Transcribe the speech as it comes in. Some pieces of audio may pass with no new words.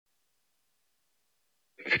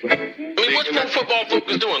I mean, what's Pro Football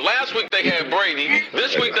Focus doing? Last week they had Brady.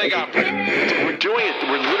 This week they got Brady. We're doing it.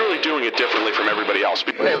 We're literally doing it differently from everybody else.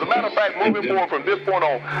 As a matter of fact, moving forward from this point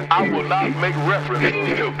on, I will not make reference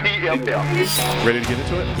to PFF. Ready to get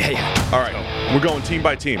into it? Yeah. All right. We're going team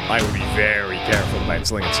by team. I would be very careful about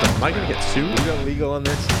slinging stuff. Am I going to get sued? We go legal on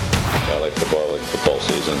this? I like football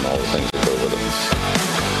season, and all the things that go with it.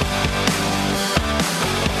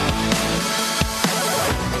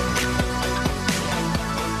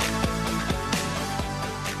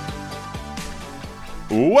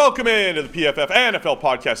 Welcome into the PFF NFL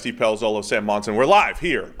podcast. Steve Palazzolo, Sam Monson. We're live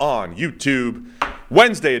here on YouTube.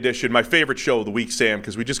 Wednesday edition, my favorite show of the week, Sam,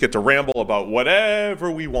 because we just get to ramble about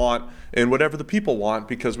whatever we want and whatever the people want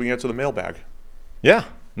because we answer the mailbag. Yeah,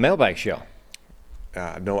 mailbag show.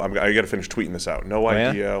 I got to finish tweeting this out. No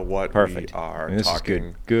idea what Perfect. We are this talking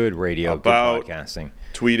is good radio, about, good podcasting.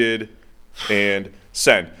 Tweeted and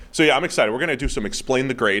send. So, yeah, I'm excited. We're going to do some Explain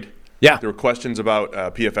the Grade. Yeah. There were questions about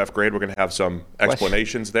PFF grade. We're going to have some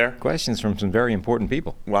explanations there. Questions from some very important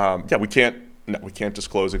people. Yeah, we can't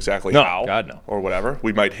disclose exactly no, how God, no. or whatever.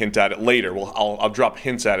 We might hint at it later. I'll drop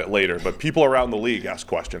hints at it later. But people around the league ask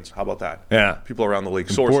questions. How about that? Yeah. People around the league.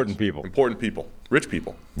 Important Sources. people. Important people. Rich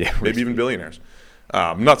people. Yeah. Maybe even billionaires.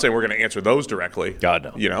 I'm not saying we're going to answer those directly. God,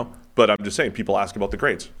 no. You know, but I'm just saying people ask about the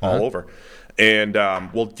grades all over. And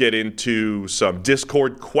we'll get into some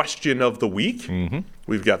Discord question of the week. Mm-hmm.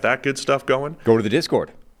 We've got that good stuff going. Go to the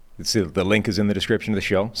Discord. The link is in the description of the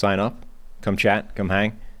show. Sign up. Come chat. Come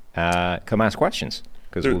hang. Come ask questions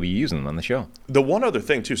because we'll be using them on the show. The one other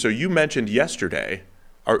thing, too. So you mentioned yesterday,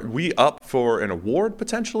 are we up for an award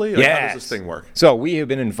potentially? Yes. How does this thing work? So we have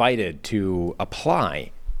been invited to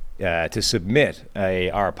apply to submit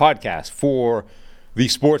our podcast for the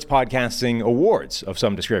Sports Podcasting Awards of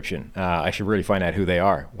some description. I should really find out who they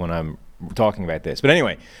are when I'm talking about this. But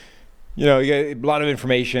anyway, you get a lot of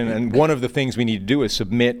information, and one of the things we need to do is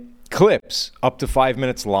submit clips up to 5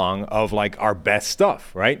 minutes long of like our best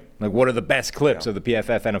stuff, right? Like what are the best clips of the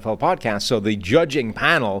PFF NFL podcast so the judging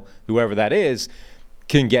panel, whoever that is,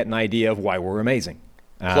 can get an idea of why we're amazing.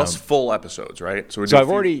 Plus full episodes, right? So I've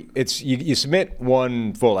already you submit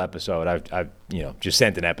one full episode. I've just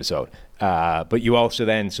sent an episode, but you also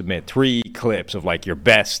then submit 3 clips of like your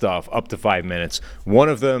best stuff up to 5 minutes. One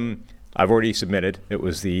of them I've already submitted. It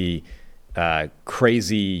was the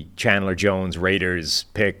crazy Chandler Jones Raiders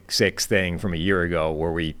pick 6 thing from a year ago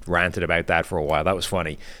where we ranted about that for a while. That was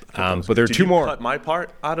funny. But there are 2 more. Did you cut my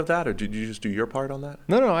part out of that, or did you just do your part on that?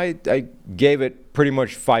 No, I gave it pretty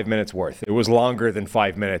much 5 minutes worth. It was longer than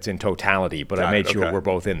 5 minutes in totality, but I made sure we're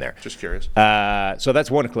both in there. Just curious. So that's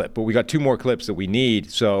one clip, but we got 2 more clips that we need.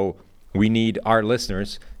 So we need our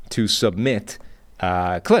listeners to submit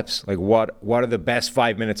clips. Like what are the best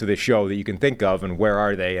 5 minutes of this show that you can think of, and where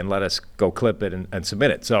are they? And let us go clip it and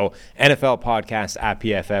submit it. So NFL podcast at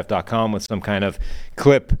pff.com with some kind of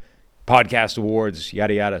clip, podcast awards,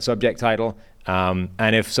 yada yada, subject title.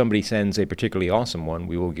 And if somebody sends a particularly awesome one,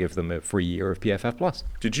 we will give them a free year of PFF Plus.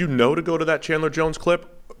 Did you know to go to that Chandler Jones clip?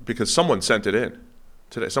 Because someone sent it in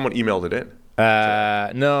today. Someone emailed it in.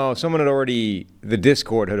 No, the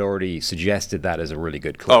Discord had already suggested that as a really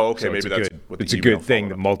good clip. Oh, okay, so maybe it's a good thing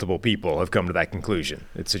that multiple people have come to that conclusion.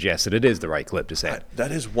 It suggests that it is the right clip to send.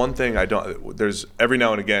 That is one thing there's every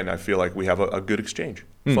now and again I feel like we have a good exchange,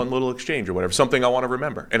 fun little exchange or whatever, something I want to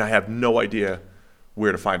remember, and I have no idea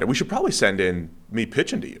where to find it. We should probably send in me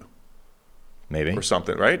pitching to you. Maybe. Or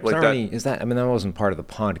something, right? Like that. That wasn't part of the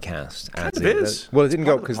podcast. Kind of is. Well, it didn't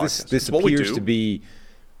go because this appears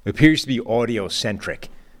to be audio centric.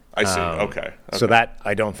 I see. Okay. So that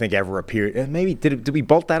I don't think ever appeared. Maybe did we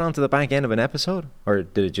bolt that onto the back end of an episode, or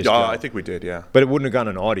did it just? I think we did. Yeah. But it wouldn't have gone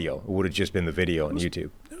on audio. It would have just been the video on YouTube.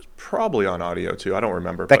 It was probably on audio too. I don't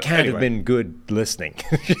remember. That can't have been good listening.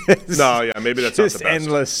 No, yeah, maybe that's not the best. Just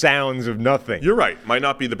endless sounds of nothing. You're right. Might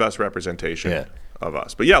not be the best representation of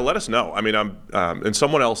us. But yeah, let us know. I mean, and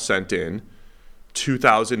someone else sent in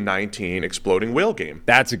 2019 Exploding Whale game.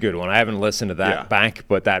 That's a good one. I haven't listened to that back,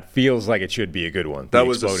 but that feels like it should be a good one. That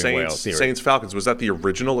was the Saints Falcons. Was that the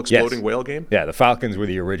original Exploding Whale game? Yeah, the Falcons were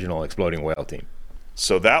the original Exploding Whale team.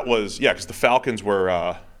 So that was, because the Falcons were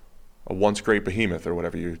a once great behemoth or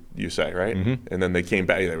whatever you say, right? Mm-hmm. And then they came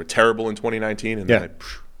back. They were terrible in 2019, and then they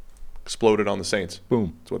exploded on the Saints.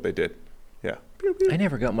 Boom. That's what they did. Yeah. I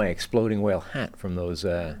never got my Exploding Whale hat from those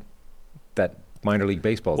that minor league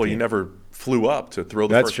baseball team. Well, you never flew up to throw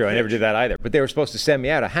the That's first true. pitch. I never did that either. But they were supposed to send me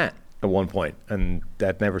out a hat at one point, and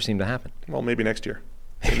that never seemed to happen. Well, maybe next year.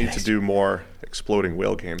 They need to do more Exploding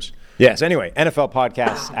Whale games. Yes. Anyway, NFL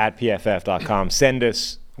podcasts at pff.com. Send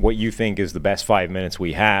us what you think is the best 5 minutes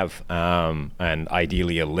we have, and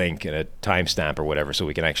ideally a link and a timestamp or whatever so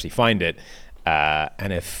we can actually find it.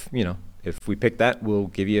 And if we pick that, we'll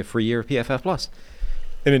give you a free year of PFF Plus.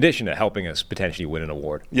 In addition to helping us potentially win an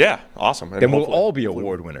award. Yeah, awesome. And then we'll all be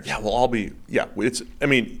award winners. Yeah, we'll all be. Yeah,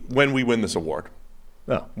 when we win this award.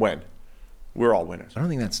 Oh. When? We're all winners. I don't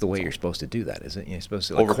think that's the way you're supposed to do that, is it? You're supposed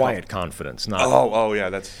to quiet confidence, not. Oh,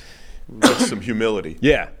 yeah, that's some humility.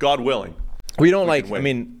 Yeah. God willing. We don't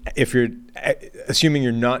if you're assuming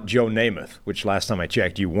you're not Joe Namath, which last time I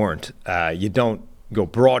checked you weren't, you don't go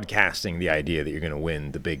broadcasting the idea that you're going to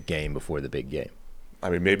win the big game before the big game. I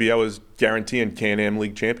mean, maybe I was guaranteeing Can-Am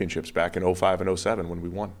League championships back in 05 and 07 when we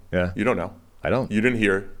won. Yeah. You don't know. I don't. You didn't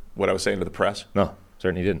hear what I was saying to the press? No,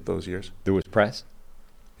 certainly didn't. Those years. There was press?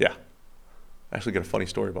 Yeah. I actually got a funny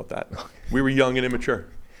story about that. We were young and immature.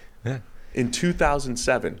 Yeah. In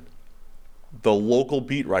 2007, the local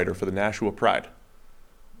beat writer for the Nashua Pride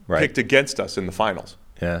picked against us in the finals.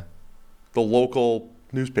 Yeah. The local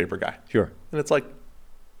newspaper guy. Sure. And it's like,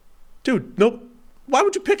 dude, no, why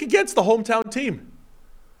would you pick against the hometown team?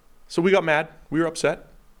 So we got mad. We were upset.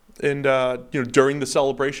 And, during the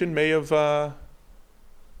celebration, may have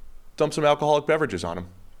dumped some alcoholic beverages on him.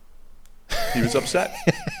 He was upset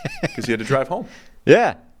because he had to drive home.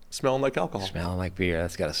 Yeah. Smelling like alcohol. Smelling like beer.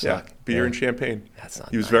 That's got to suck. Yeah, beer and champagne. That's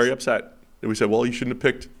not He was nice. very upset. And we said, well, you shouldn't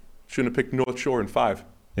have picked North Shore in 5.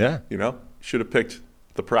 Yeah. You should have picked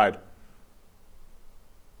the Pride.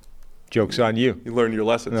 Joke's on you. You learned your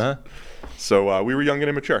lessons. Uh-huh. So we were young and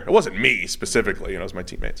immature. It wasn't me specifically, it was my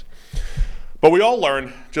teammates. But we all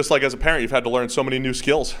learn, just like as a parent, you've had to learn so many new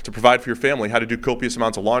skills to provide for your family, how to do copious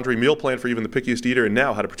amounts of laundry, meal plan for even the pickiest eater, and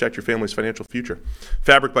now how to protect your family's financial future.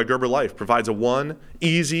 Fabric by Gerber Life provides a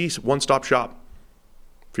easy one-stop shop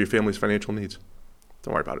for your family's financial needs.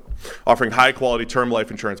 Don't worry about it. Offering high-quality term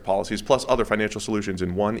life insurance policies plus other financial solutions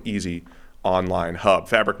in one easy online hub.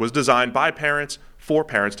 Fabric was designed by parents for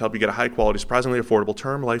parents to help you get a high-quality, surprisingly affordable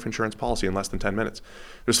term life insurance policy in less than 10 minutes.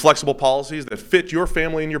 There's flexible policies that fit your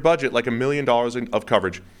family and your budget, like $1 million of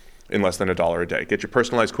coverage in less than $1 a day. Get your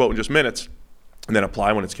personalized quote in just minutes and then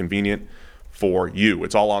apply when it's convenient for you.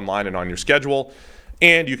 It's all online and on your schedule.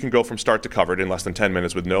 And you can go from start to covered in less than 10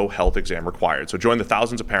 minutes with no health exam required. So join the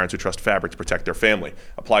thousands of parents who trust Fabric to protect their family.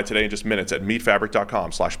 Apply today in just minutes at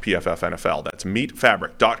meetfabric.com/PFFNFL. That's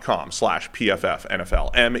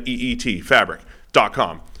meetfabric.com/PFFNFL. MEET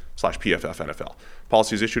fabric.com/PFFNFL.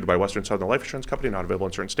 Policies issued by Western Southern Life Insurance Company, not available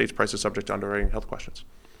in certain states. Prices subject to underwriting health questions.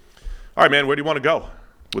 All right, man, where do you want to go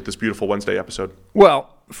with this beautiful Wednesday episode?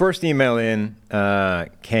 Well, first email in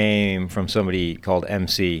came from somebody called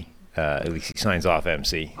MC. At least he signs off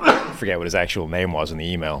MC. I forget what his actual name was in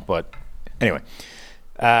the email. But anyway.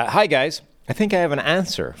 Hi, guys. I think I have an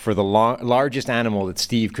answer for the largest animal that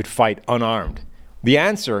Steve could fight unarmed. The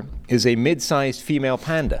answer is a mid-sized female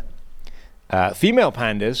panda. Female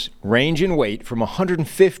pandas range in weight from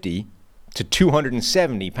 150 to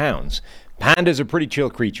 270 pounds. Pandas are pretty chill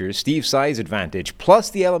creatures. Steve's size advantage, plus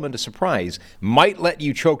the element of surprise, might let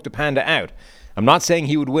you choke the panda out. I'm not saying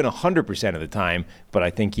he would win 100% of the time, but I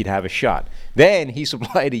think he'd have a shot. Then he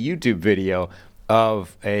supplied a YouTube video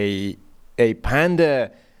of a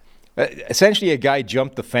panda. Essentially, a guy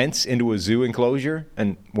jumped the fence into a zoo enclosure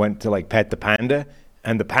and went to pet the panda,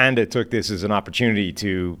 and the panda took this as an opportunity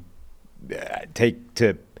to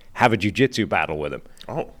have a jiu-jitsu battle with him.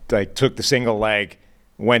 Oh, Took the single leg,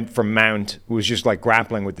 went from mount, was just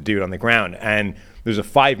grappling with the dude on the ground, and there's a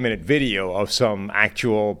 5-minute video of some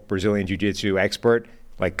actual Brazilian jiu-jitsu expert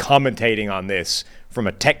commentating on this from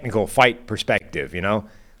a technical fight perspective,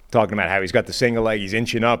 talking about how he's got the single leg, he's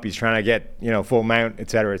inching up, he's trying to get, full mount,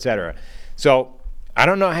 et cetera, et cetera. So I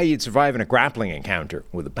don't know how you'd survive in a grappling encounter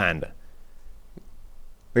with a panda.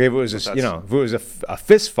 If it was a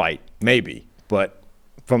fist fight, maybe, but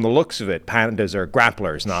from the looks of it, pandas are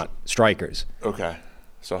grapplers, not strikers. Okay.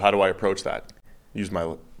 So how do I approach that? Use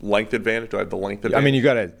my length advantage? Do I have the length advantage? I mean, you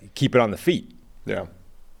got to keep it on the feet. Yeah.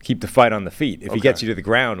 Keep the fight on the feet. If he gets you to the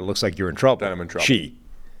ground, it looks like you're in trouble. Then I'm in trouble. She.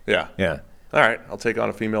 Yeah. Yeah. All right. I'll take on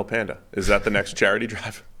a female panda. Is that the next charity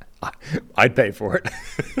drive? I'd pay for it.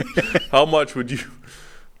 How much would you?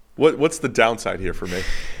 What's the downside here for me?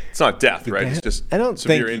 It's not death, right? It's just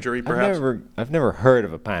severe injury, perhaps. I've never heard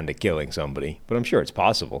of a panda killing somebody, but I'm sure it's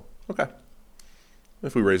possible. Okay.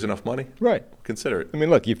 If we raise enough money, right? Consider it. I mean,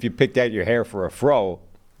 look, if you picked out your hair for a fro,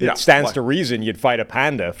 it stands to reason you'd fight a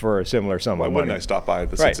panda for a similar sum of money. Why wouldn't I stop by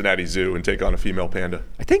the Cincinnati Zoo and take on a female panda?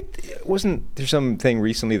 I think, wasn't there something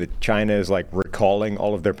recently that China is recalling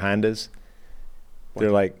all of their pandas? What?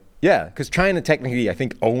 They're because China technically, I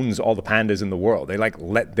think, owns all the pandas in the world.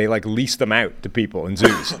 They lease them out to people in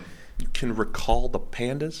zoos. You can recall the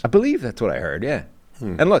Pandas? I believe that's what I heard, yeah.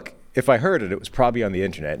 And look, if I heard it, it was probably on the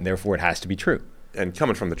internet, and therefore it has to be true. And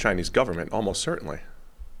coming from the Chinese government, almost certainly.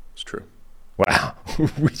 It's true. Wow.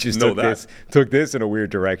 We just Know took this in a weird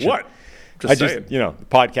direction. What? Just saying. The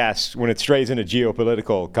podcast, when it strays into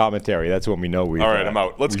geopolitical commentary, that's when we know we've... All right, I'm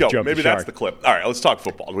out. Let's go. Maybe that's the clip. All right, let's talk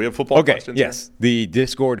football. Do we have football questions? Yes. Here? The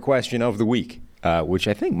Discord question of the week, which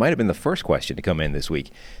I think might have been the first question to come in this week.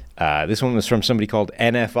 This one was from somebody called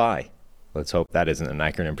NFI. Let's hope that isn't an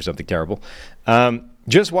acronym for something terrible.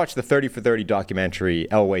 Just watched the 30 for 30 documentary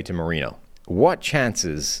Elway to Marino. What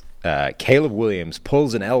chances Caleb Williams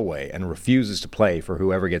pulls an Elway and refuses to play for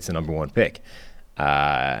whoever gets the number one pick?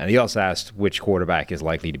 And he also asked which quarterback is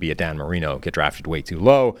likely to be a Dan Marino, get drafted way too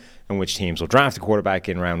low, and which teams will draft a quarterback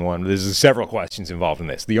in round one. There's several questions involved in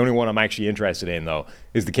this. The only one I'm actually interested in, though,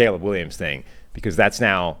 is the Caleb Williams thing, because that's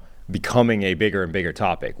now becoming a bigger and bigger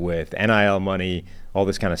topic with NIL money, all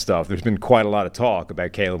this kind of stuff. There's been quite a lot of talk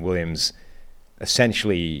about Caleb Williams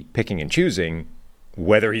essentially picking and choosing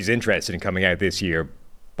whether he's interested in coming out this year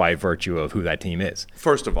by virtue of who that team is.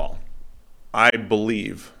 First of all, I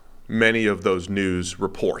believe many of those news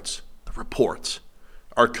reports,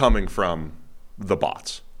 are coming from the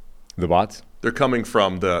bots. The bots? They're coming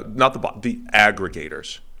from the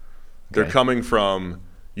aggregators. They're coming from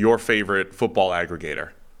your favorite football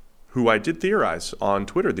aggregator, who I did theorize on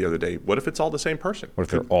Twitter the other day. What if it's all the same person? What if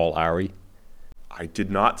they're all Ari? I did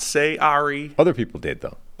not say Ari. Other people did,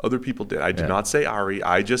 though. Other people did. I did not say Ari.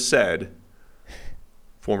 I just said,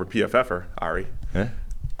 former PFFer, Ari. Huh?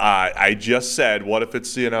 I just said, what if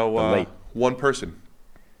it's, one person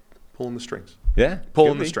pulling the strings? Yeah.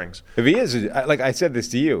 Pulling the strings. If he is, like I said this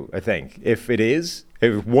to you, I think, if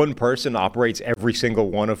one person operates every single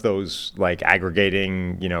one of those, like,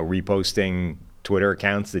 aggregating, reposting Twitter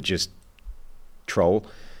accounts that just troll,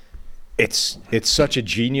 it's such a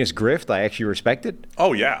genius grift. I actually respect it.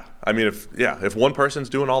 Oh, yeah. I mean, if one person's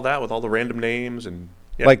doing all that with all the random names and...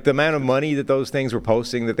 Yeah. Like the amount of money that those things were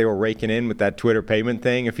posting that they were raking in with that Twitter payment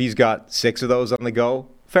thing, if he's got 6 of those on the go,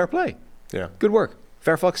 fair play. Yeah. Good work.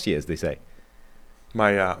 Fair fucks to you, as they say.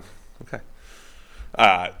 Okay.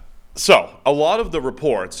 So a lot of the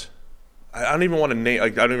reports, I don't even want to name,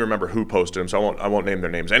 like, I don't even remember who posted them, so I won't name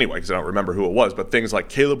their names anyway because I don't remember who it was, but things like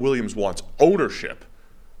Caleb Williams wants ownership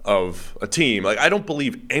of a team. Like, I don't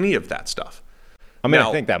believe any of that stuff. I mean,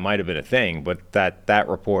 I think that might have been a thing, but that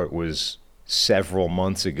report was several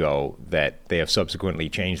months ago that they have subsequently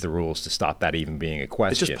changed the rules to stop that even being a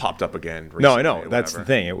question. It just popped up again recently. No, I know. That's the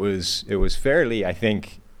thing. It was fairly, I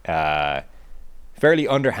think, fairly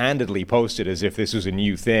underhandedly posted as if this was a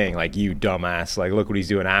new thing. Like, you dumbass. Like, look what he's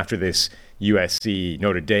doing after this USC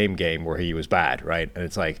Notre Dame game where he was bad, right? And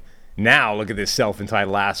it's like, now look at this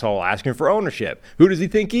self-entitled asshole asking for ownership. Who does he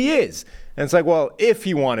think he is? And it's like, well, if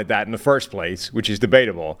he wanted that in the first place, which is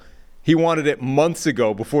debatable, he wanted it months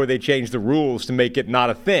ago before they changed the rules to make it not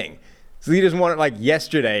a thing. So he doesn't want it like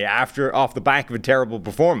yesterday off the back of a terrible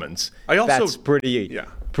performance. That's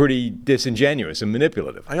pretty disingenuous and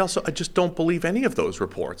manipulative. I just don't believe any of those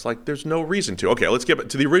reports. Like, there's no reason to. Okay, let's get back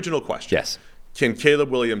to the original question. Yes. Can Caleb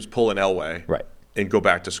Williams pull an Elway and go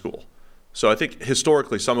back to school? So I think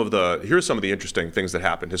historically here's some of the interesting things that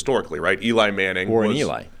happened historically, right? Eli Manning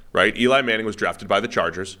was drafted by the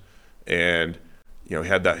Chargers, and he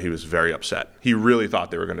was very upset. He really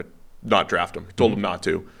thought they were going to not draft him. He told him not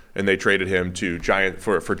to, and they traded him to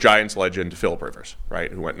Giants legend Philip Rivers, right,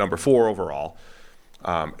 who went number 4 overall.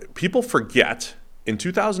 People forget, in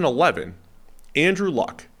 2011, Andrew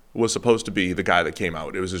Luck was supposed to be the guy that came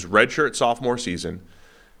out. It was his redshirt sophomore season,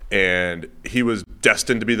 and he was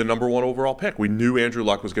destined to be the number 1 overall pick. We knew Andrew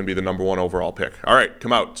Luck was going to be the number 1 overall pick. All right,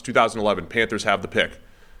 come out. It's 2011. Panthers have the pick.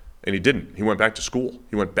 And he didn't. He went back to school.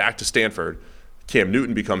 He went back to Stanford. Cam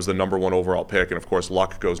Newton becomes the number 1 overall pick, and of course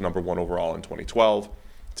Luck goes number 1 overall in 2012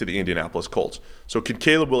 to the Indianapolis Colts. So can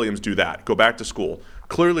Caleb Williams do that? Go back to school?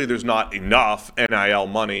 Clearly there's not enough NIL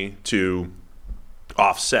money to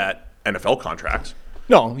offset NFL contracts.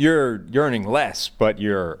 No, you're earning less, but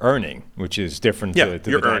you're earning, which is different to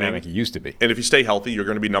the dynamic it used to be. And if you stay healthy, you're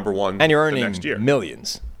going to be number 1 and you're earning the next year.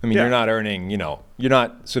 Millions. I mean, you're not earning, you're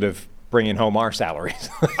not sort of bringing home our salaries.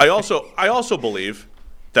 I also believe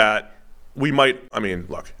that we might,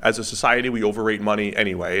 look, as a society, we overrate money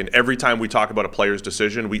anyway. And every time we talk about a player's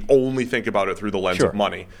decision, we only think about it through the lens of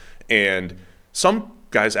money. And some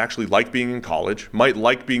guys actually like being in college, might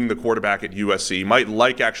like being the quarterback at USC, might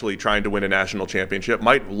like actually trying to win a national championship,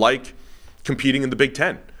 might like competing in the Big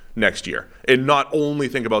Ten next year, and not only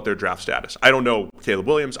think about their draft status. I don't know Caleb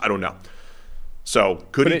Williams. I don't know. So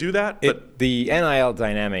could he do that? But the NIL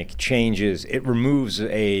dynamic changes. It removes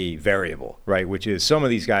a variable, right? Which is some of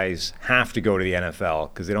these guys have to go to the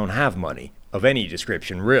NFL because they don't have money of any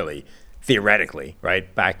description, really, theoretically,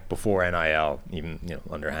 right? Back before NIL, even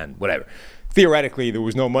underhand, whatever. Theoretically, there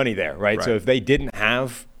was no money there, right? So if they didn't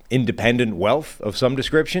have independent wealth of some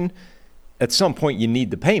description, at some point you need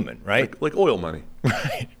the payment, right? Like oil money.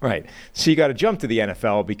 Right. So you got to jump to the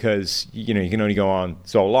NFL because you can only go on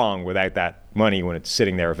so long without that money when it's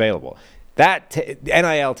sitting there available.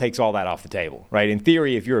 NIL takes all that off the table, right? In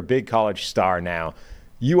theory, if you're a big college star now,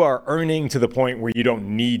 you are earning to the point where you don't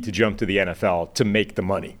need to jump to the NFL to make the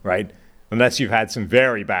money, right? Unless you've had some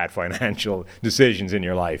very bad financial decisions in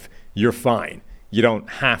your life, you're fine. You don't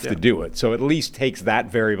have to do it. So it at least takes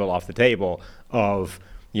that variable off the table of,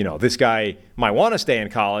 this guy might want to stay in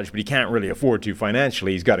college, but he can't really afford to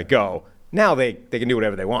financially. He's got to go. Now they can do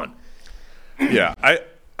whatever they want. Yeah,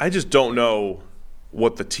 I just don't know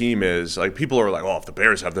what the team is. Like, people are like, if the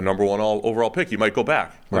Bears have the number 1 overall pick, he might go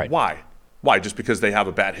back. Like, right. Why? Why? Just because they have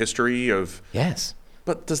a bad history of... Yes.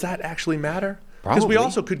 But does that actually matter? Probably. Because we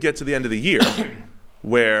also could get to the end of the year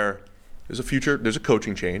where there's a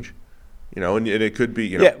coaching change. And it could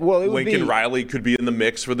be, Lincoln Riley could be in the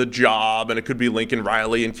mix for the job, and it could be Lincoln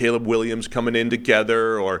Riley and Caleb Williams coming in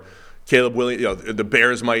together, or Caleb Williams, the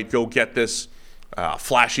Bears might go get this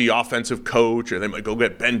flashy offensive coach, or they might go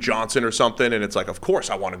get Ben Johnson or something, and it's like, of course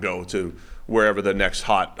I want to go to wherever the next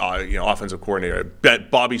hot, offensive coordinator.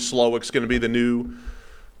 Bobby Slowick's going to be the new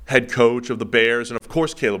head coach of the Bears, and of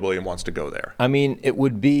course Caleb Williams wants to go there. I mean, it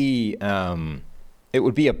would be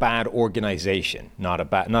a bad organization, not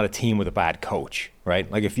a team with a bad coach,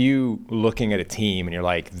 right? Like, if you looking at a team and you're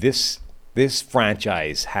like, this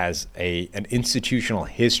franchise has an institutional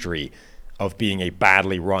history of being a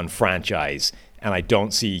badly run franchise, and I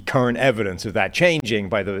don't see current evidence of that changing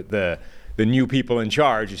by the new people in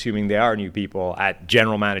charge, assuming they are new people at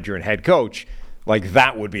general manager and head coach, like,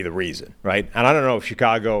 that would be the reason, right? And I don't know if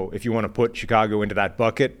you want to put Chicago into that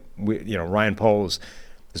bucket, Ryan Poles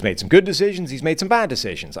has made some good decisions. He's made some bad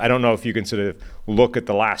decisions. I don't know if you can sort of look at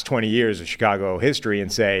the last 20 years of Chicago history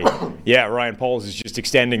and say, yeah, Ryan Poles is just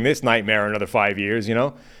extending this nightmare another 5 years,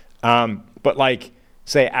 But like,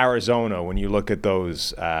 say, Arizona, when you look at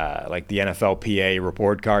those, like the NFLPA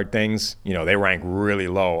report card things, they rank really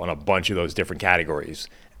low on a bunch of those different categories.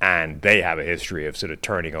 And they have a history of sort of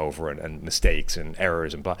turning over and mistakes and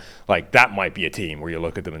errors. And like, that might be a team where you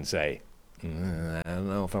look at them and say, I don't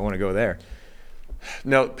know if I want to go there.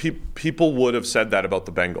 Now, people would have said that about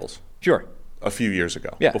the Bengals. Sure. A few years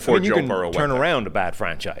ago. Yeah. Before Joe Burrow went there. Turn around a bad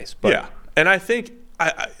franchise. But. Yeah. And I think,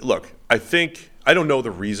 I don't know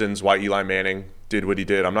the reasons why Eli Manning did what he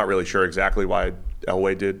did. I'm not really sure exactly why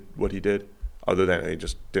Elway did what he did, other than he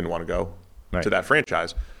just didn't want to go to that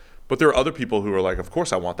franchise. But there are other people who are like, of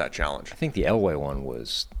course I want that challenge. I think the Elway one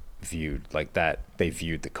was viewed like that. They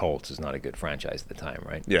viewed the Colts as not a good franchise at the time,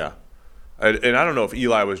 right? Yeah. And I don't know if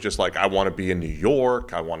Eli was just like, I want to be in New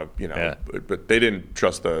York. I want to, but they didn't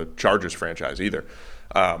trust the Chargers franchise either.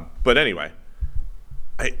 But anyway,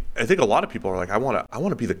 I think a lot of people are like, I want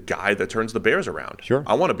to be the guy that turns the Bears around. Sure.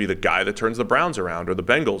 I want to be the guy that turns the Browns around, or the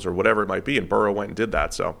Bengals, or whatever it might be. And Burrow went and did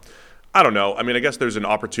that. So I don't know. I mean, I guess there's an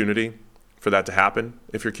opportunity for that to happen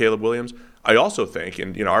if you're Caleb Williams. I also think,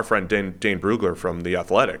 and our friend Dane Brugler from The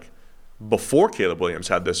Athletic, before Caleb Williams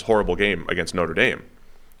had this horrible game against Notre Dame,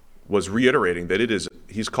 was reiterating that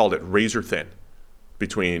he's called it razor thin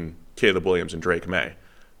between Caleb Williams and Drake May.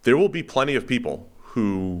 There will be plenty of people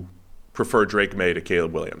who prefer Drake May to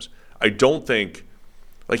Caleb Williams. I don't think,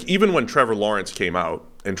 like, even when Trevor Lawrence came out,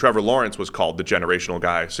 and Trevor Lawrence was called the generational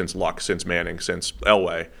guy since Luck, since Manning, since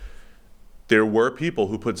Elway, there were people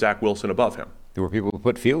who put Zach Wilson above him. There were people who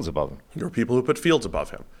put Fields above him. There were people who put Fields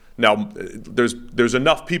above him. Now, there's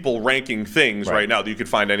enough people ranking things right now that you could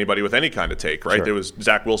find anybody with any kind of take, right? Sure. There was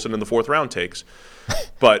Zach Wilson in the 4th round takes,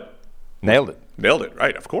 but Nailed it,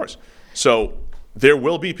 right? Of course. So there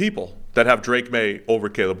will be people that have Drake May over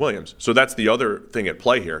Caleb Williams. So that's the other thing at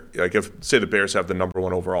play here. Like, if, say, the Bears have the number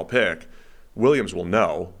 1 overall pick, Williams will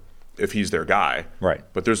know if he's their guy. Right.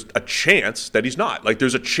 But there's a chance that he's not. Like,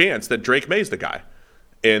 there's a chance that Drake May's the guy,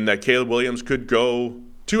 and that Caleb Williams could go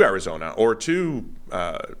to Arizona or to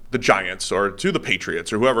the Giants or to the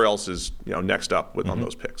Patriots or whoever else is next up on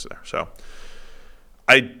those picks there. So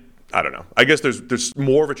I don't know. I guess there's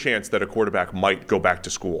more of a chance that a quarterback might go back to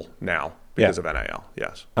school now because of NIL.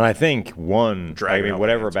 Yes. And I think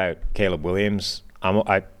whatever about Caleb Williams,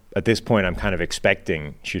 at this point I'm kind of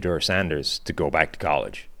expecting Shedeur Sanders to go back to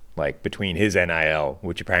college. Like, between his NIL,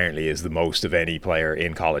 which apparently is the most of any player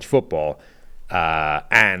in college football,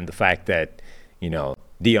 and the fact that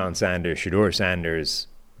Deion Sanders, Shedeur Sanders,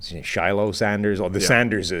 Shiloh Sanders, or the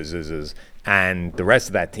Sanderses, and the rest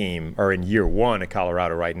of that team are in year one at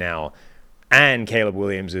Colorado right now, and Caleb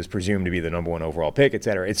Williams is presumed to be the number 1 overall pick, et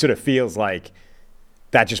cetera. It sort of feels like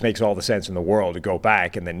that just makes all the sense in the world to go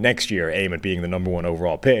back and then next year aim at being the number 1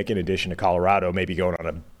 overall pick, in addition to Colorado maybe going on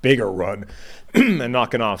a bigger run and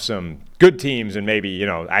knocking off some good teams and maybe,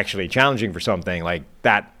 actually challenging for something. Like,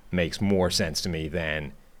 that makes more sense to me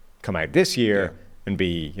than come out this year and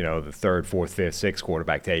be, the 3rd, 4th, 5th, 6th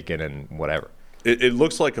quarterback taken and whatever. It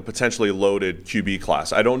looks like a potentially loaded QB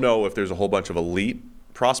class. I don't know if there's a whole bunch of elite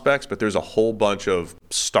prospects, but there's a whole bunch of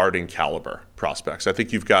starting caliber prospects. I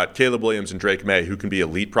think you've got Caleb Williams and Drake May, who can be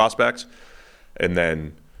elite prospects, and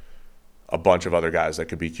then a bunch of other guys that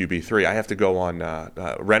could be QB3. I have to go on.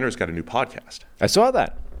 Renner's got a new podcast. I saw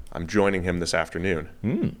that. I'm joining him this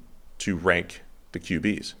afternoon to rank the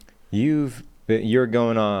QBs. You're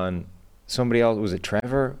going on. Somebody else, was it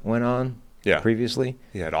Trevor went on previously?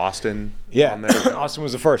 He had Austin on there. there. Austin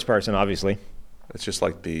was the first person, obviously. It's just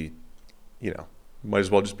like might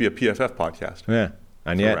as well just be a PFF podcast. Yeah.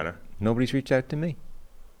 And yet, Renner. Nobody's reached out to me.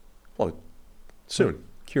 Well, soon.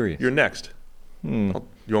 Curious. You're next. You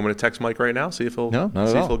want me to text Mike right now? See if he'll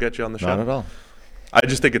get you on the show. Not at all. I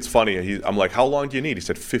just think it's funny. I'm like, how long do you need? He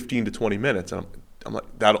said 15 to 20 minutes. And I'm like,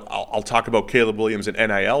 I'll talk about Caleb Williams and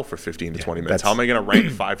NIL for 15 to 20 minutes. How am I going to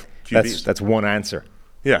rank 5 QBs? That's one answer.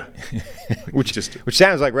 Yeah. which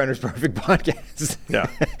sounds like Renner's perfect podcast.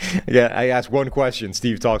 Yeah. I ask one question,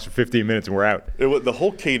 Steve talks for 15 minutes, and we're out. The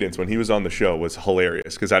whole cadence when he was on the show was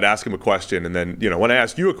hilarious, because I'd ask him a question, and then, when I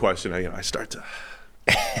ask you a question, I start to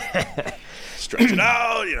stretch it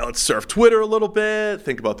out, let's surf Twitter a little bit,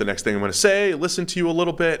 think about the next thing I'm going to say, listen to you a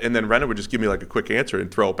little bit, and then Renner would just give me like a quick answer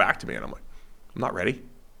and throw it back to me, and I'm like, I'm not ready.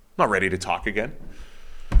 I'm not ready to talk again.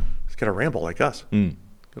 He's got to ramble like us. Got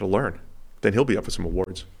to learn. Then he'll be up for some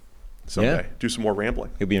awards someday. Do some more rambling.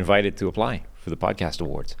 He'll be invited to apply for the podcast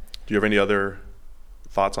awards. Do you have any other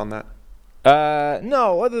thoughts on that?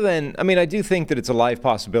 No, other than, I do think that it's a live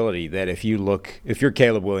possibility that if you're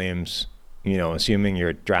Caleb Williams, assuming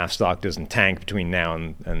your draft stock doesn't tank between now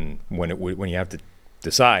and when you have to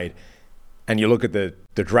decide, and you look at the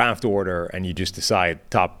draft order and you just decide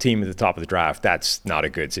top team at the top of the draft, that's not a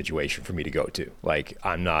good situation for me to go to. Like,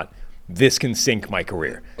 this can sink my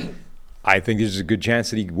career. I think there's a good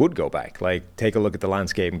chance that he would go back. Like, take a look at the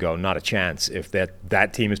landscape and go, not a chance. If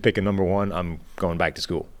that team is picking number 1, I'm going back to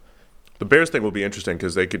school. The Bears thing will be interesting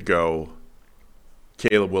because they could go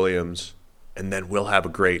Caleb Williams, and then we'll have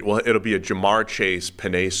it'll be a Jamar Chase,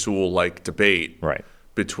 Penei Sewell-like debate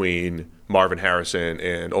between Marvin Harrison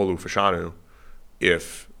and Olu Fashanu.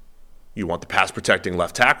 If you want the pass-protecting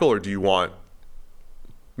left tackle, or do you want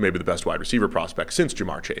maybe the best wide receiver prospect since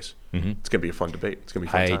Jamar Chase? It's going to be a fun debate. It's going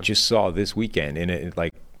to be a fun time. I just saw this weekend,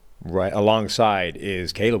 right alongside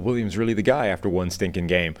is Caleb Williams really the guy after one stinking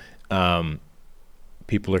game?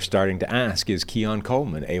 People are starting to ask, is Keon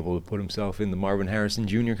Coleman able to put himself in the Marvin Harrison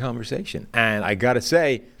Jr. conversation? And I got to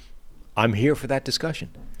say, I'm here for that discussion.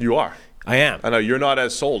 You are. I am. I know you're not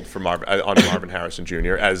as sold for on Marvin Harrison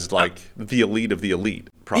Jr. as the elite of the elite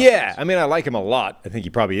prospects. Yeah, I like him a lot. I think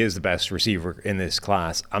he probably is the best receiver in this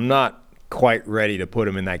class. I'm not quite ready to put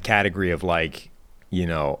him in that category of all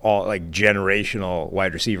generational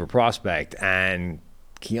wide receiver prospect. And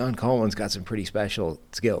Keon Coleman's got some pretty special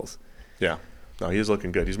skills. Yeah. No, he is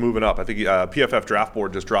looking good. He's moving up. I think PFF draft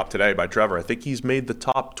board just dropped today by Trevor. I think he's made the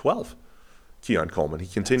top 12. Keon Coleman. He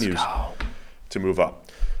continues to move up.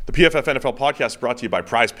 The PFF NFL podcast is brought to you by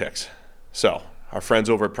Prize Picks. So, our friends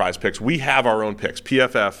over at Prize Picks, we have our own picks.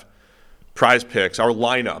 PFF, Prize Picks, our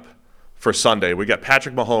lineup for Sunday. We got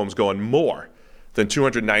Patrick Mahomes going more than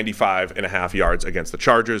 295.5 yards against the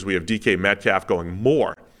Chargers. We have DK Metcalf going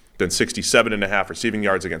more than 67.5 receiving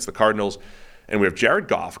yards against the Cardinals. And we have Jared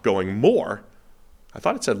Goff going more, I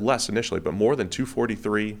thought it said less initially, but more than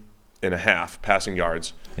 243.5 passing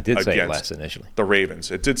yards. It did say less initially. The Ravens.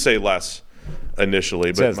 It did say less initially.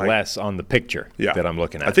 It says less on the picture that I'm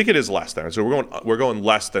looking at. I think it is less there. So we're going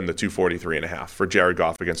less than the 243.5 for Jared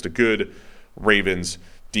Goff against a good Ravens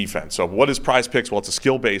defense. So what is Prize Picks? Well, it's a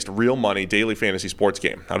skill-based, real money daily fantasy sports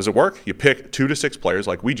game. How does it work? You pick 2 to 6 players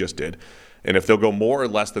like we just did, and if they'll go more or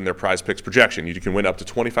less than their Prize Picks projection, you can win up to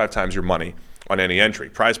 25 times your money on any entry.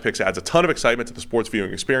 Prize Picks adds a ton of excitement to the sports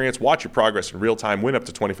viewing experience. Watch your progress in real time, win up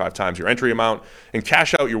to 25 times your entry amount, and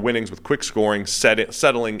cash out your winnings with quick scoring,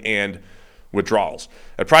 settling, and withdrawals.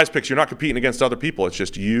 At Prize Picks, you're not competing against other people. It's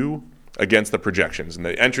just you against the projections, and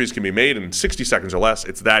the entries can be made in 60 seconds or less.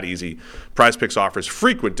 It's that easy. Prize Picks offers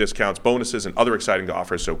frequent discounts, bonuses, and other exciting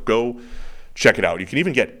offers, so go Check it out. You can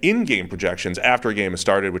even get in-game projections after a game has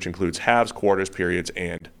started, which includes halves, quarters, periods,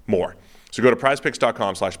 and more. So go to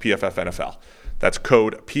prizepicks.com/PFFNFL. That's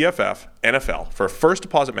code PFFNFL for a first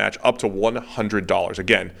deposit match up to $100.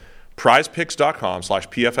 Again,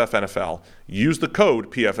 prizepicks.com/PFFNFL. Use the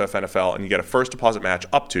code PFFNFL and you get a first deposit match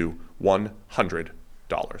up to $100.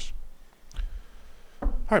 All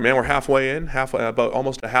right, man, we're halfway in, about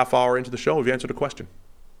almost a half hour into the show. We've answered a question.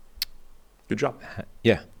 Good job.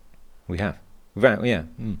 Yeah, we have. We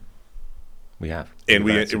have. And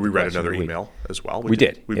we read another email as well. We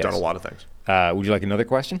did. We've done a lot of things. Would you like another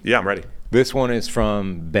question? Yeah, I'm ready. This one is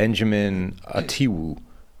from Benjamin Atiwu.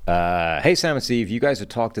 Hey, Sam and Steve, you guys have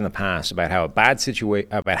talked in the past about how bad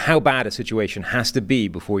a situation has to be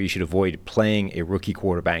before you should avoid playing a rookie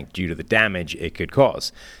quarterback due to the damage it could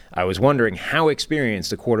cause. I was wondering how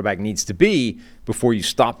experienced a quarterback needs to be before you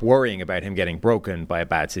stop worrying about him getting broken by a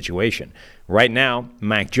bad situation. Right now,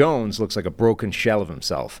 Mac Jones looks like a broken shell of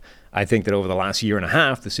himself. I think that over the last year and a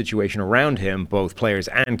half, the situation around him, both players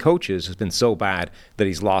and coaches, has been so bad that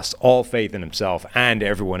he's lost all faith in himself and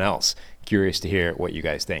everyone else. Curious to hear what you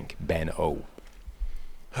guys think. Ben O.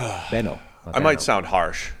 I might sound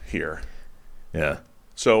harsh here. Yeah.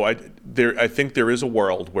 So I think there is a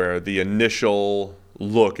world where the initial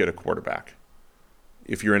look at a quarterback,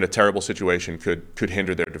 if you're in a terrible situation, could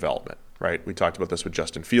hinder their development, right? We talked about this with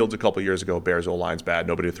Justin Fields a couple of years ago. Bears O-line's bad,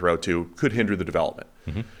 nobody to throw to, could hinder the development.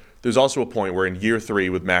 Mm-hmm. There's also a point where in year 3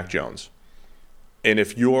 with Mac Jones, and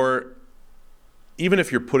even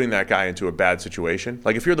if you're putting that guy into a bad situation,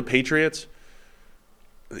 like if you're the Patriots,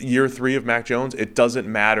 year 3 of Mac Jones, it doesn't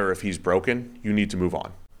matter if he's broken. You need to move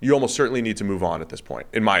on. You almost certainly need to move on at this point,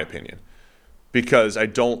 in my opinion, because I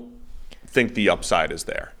don't think the upside is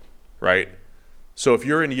there, right? So if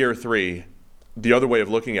you're in year 3, the other way of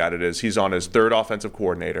looking at it is he's on his 3rd offensive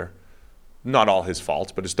coordinator. Not all his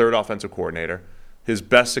faults, but his 3rd offensive coordinator. His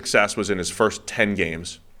best success was in his first 10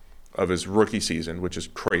 games of his rookie season, which is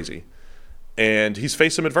crazy. And he's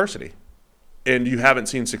faced some adversity, and you haven't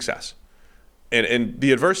seen success. And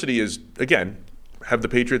the adversity is, again, have the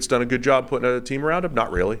Patriots done a good job putting a team around him?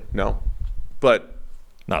 Not really, no. But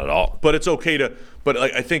not at all. But it's okay to. But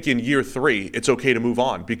I think in year 3, it's okay to move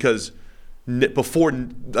on because before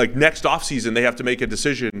next offseason, they have to make a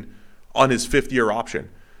decision on his 5th-year option,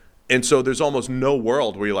 and so there's almost no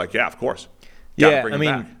world where you're like, yeah, of course. Yeah, I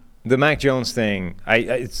mean, the Mac Jones thing,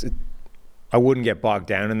 I wouldn't get bogged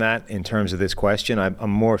down in that in terms of this question. I'm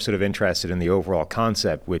more sort of interested in the overall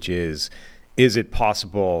concept, which is it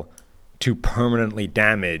possible to permanently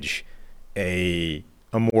damage a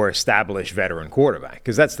more established veteran quarterback?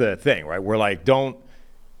 Because that's the thing, right? We're like, don't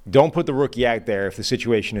put the rookie out there if the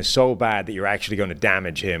situation is so bad that you're actually going to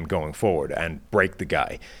damage him going forward and break the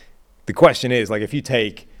guy. The question is, like, if you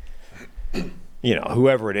take,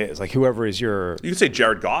 whoever it is, like whoever is your... You could say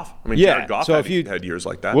Jared Goff. I mean, yeah, Jared Goff had years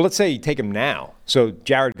like that. Well, let's say you take him now. So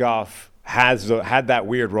Jared Goff had that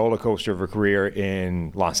weird roller coaster of a career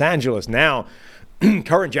in Los Angeles. Now,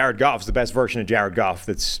 current Jared Goff is the best version of Jared Goff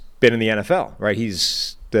that's been in the NFL, right?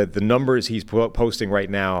 He's the numbers he's posting right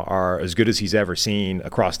now are as good as he's ever seen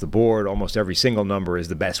across the board. Almost every single number is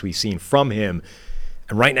the best we've seen from him.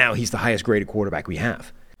 And right now, he's the highest graded quarterback we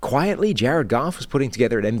have. Quietly, Jared Goff was putting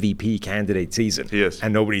together an MVP candidate season. He is.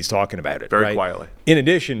 And nobody's talking about it. Very quietly. In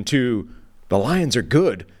addition to the Lions are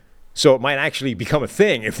good, so it might actually become a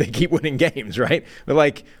thing if they keep winning games, right? But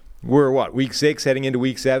like, we're week 6 heading into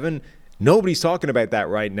week 7? Nobody's talking about that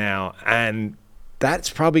right now, and that's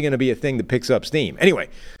probably going to be a thing that picks up steam. Anyway,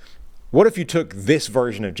 what if you took this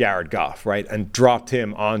version of Jared Goff, right, and dropped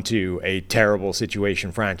him onto a terrible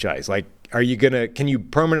situation franchise? Like, can you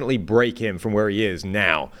permanently break him from where he is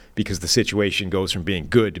now because the situation goes from being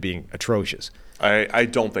good to being atrocious? I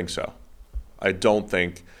don't think so. I don't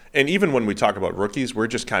think. And even when we talk about rookies, we're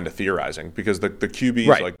just kind of theorizing because the QBs,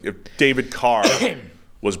 right. Like if David Carr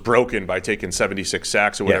was broken by taking 76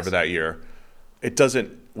 sacks or whatever that year,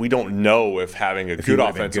 we don't know if having a good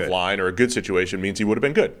offensive line or a good situation means he would have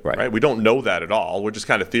been good. Right? We don't know that at all. We're just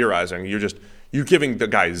kind of theorizing. You're giving the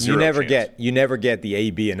guy zero chance. You never get the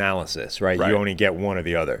A/B analysis, right? You only get one or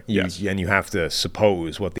the other. And you have to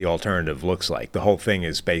suppose what the alternative looks like. The whole thing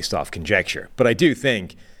is based off conjecture. But I do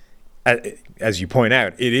think, as you point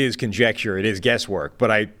out, it is conjecture, it is guesswork.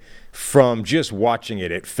 But from just watching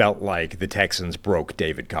it, it felt like the Texans broke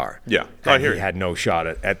David Carr. Yeah, I hear he had no shot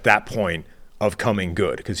at that point of coming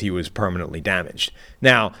good because he was permanently damaged.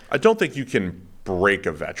 Now, I don't think you can break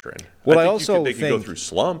a veteran. Well, I think they can go through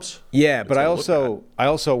slumps. Yeah, but I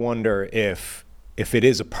also wonder if it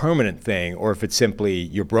is a permanent thing or if it's simply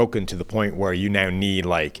you're broken to the point where you now need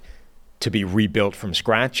to be rebuilt from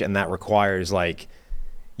scratch, and that requires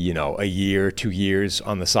a year, 2 years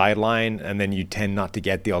on the sideline, and then you tend not to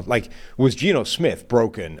get was Geno Smith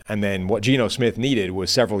broken, and then what Geno Smith needed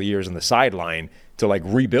was several years on the sideline to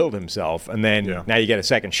rebuild himself, and then now you get a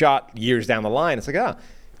second shot years down the line. It's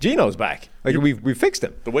Geno's back. We fixed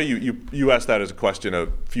him. The way you asked that as a question a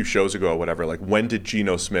few shows ago or whatever, when did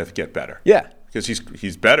Geno Smith get better? Yeah. Because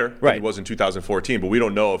he's better than he was in 2014, but we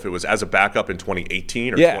don't know if it was as a backup in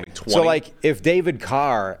 2018 or 2020. So, if David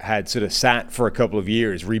Carr had sort of sat for a couple of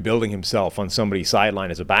years rebuilding himself on somebody's sideline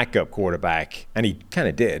as a backup quarterback, and he kind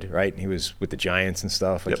of did, right? He was with the Giants and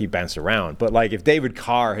stuff. He bounced around. But, if David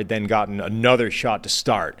Carr had then gotten another shot to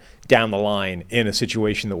start down the line in a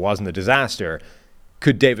situation that wasn't a disaster,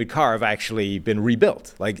 could David Carr have actually been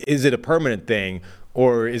rebuilt? Is it a permanent thing,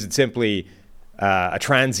 or is it simply a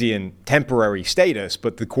transient, temporary status,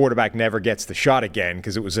 but the quarterback never gets the shot again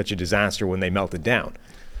because it was such a disaster when they melted down?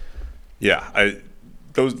 Yeah,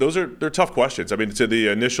 they're tough questions. I mean, to the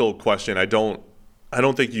initial question, I don't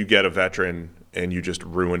think you get a veteran and you just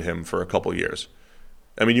ruin him for a couple years.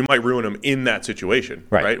 I mean, you might ruin him in that situation,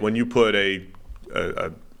 right? When you put a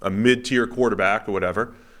mid-tier quarterback or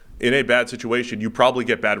whatever in a bad situation, you probably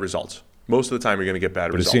get bad results. Most of the time, you're going to get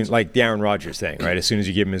bad results. Like the Aaron Rodgers thing, right? As soon as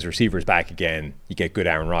you give him his receivers back again, you get good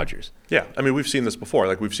Aaron Rodgers. Yeah, I mean, we've seen this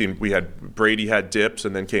before. Brady had dips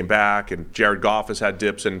and then came back, and Jared Goff has had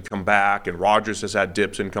dips and come back, and Rodgers has had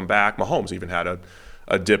dips and come back. Mahomes even had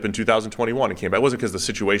a dip in 2021 and came back. It wasn't because the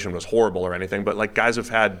situation was horrible or anything, but guys have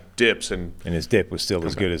had dips and his dip was still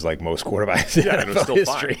as good as most quarterbacks in NFL it was still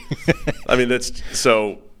history. Fine. I mean, that's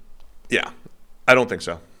so. Yeah, I don't think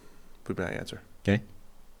so. Would be my answer. Okay.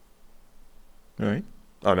 All right.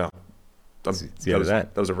 Oh, no. That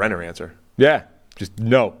was a Renner answer. Yeah. Just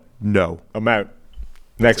no. No. I'm out.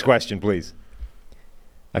 Next question, please.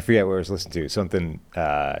 I forget what I was listening to. Something,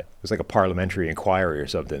 it was like a parliamentary inquiry or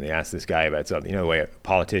something. They asked this guy about something. The way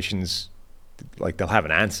politicians, they'll have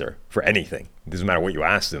an answer for anything. It doesn't matter what you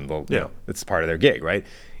ask them. That's part of their gig, right?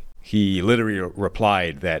 He literally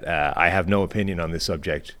replied that I have no opinion on this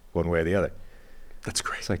subject one way or the other. That's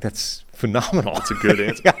great. It's that's phenomenal. That's a good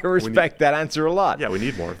answer. I respect that answer a lot. Yeah, we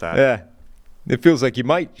need more of that. Yeah. It feels like you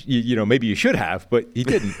might, maybe you should have, but he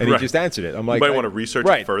didn't, and he just answered it. I'm you might want to research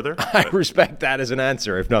it further. I respect that as an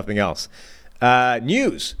answer, if nothing else.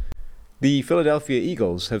 News. The Philadelphia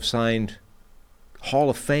Eagles have signed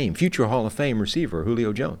future Hall of Fame receiver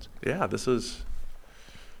Julio Jones. Yeah,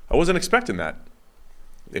 I wasn't expecting that.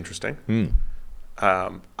 Interesting.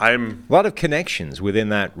 I'm a lot of connections within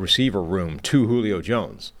that receiver room to Julio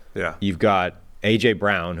Jones. Yeah. You've got A.J.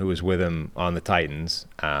 Brown, who was with him on the Titans,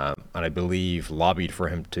 and I believe lobbied for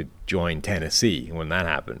him to join Tennessee when that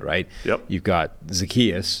happened, right? Yep. You've got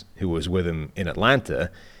Zacchaeus, who was with him in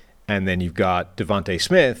Atlanta, and then you've got Devontae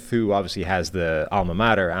Smith, who obviously has the alma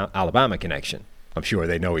mater Alabama connection. I'm sure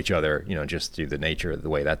they know each other, just through the nature of the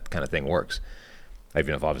way that kind of thing works,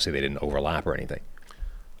 even if obviously they didn't overlap or anything.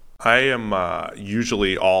 I am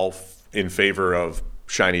usually all in favor of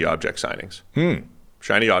shiny object signings.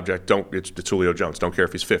 Shiny object, it's Julio Jones. Don't care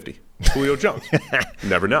if he's 50. It's Julio Jones.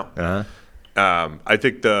 Never know. Uh-huh. I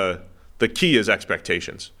think the key is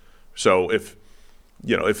expectations. So if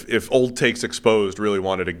Old Takes Exposed really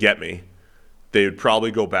wanted to get me, they would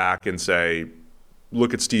probably go back and say,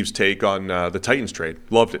 look at Steve's take on the Titans trade.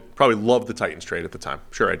 Loved it. Probably loved the Titans trade at the time.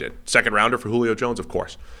 Sure I did. Second rounder for Julio Jones, of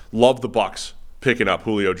course. Loved the Bucs picking up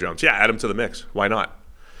Julio Jones. Yeah, add him to the mix. Why not?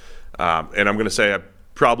 And I'm going to say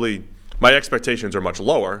my expectations are much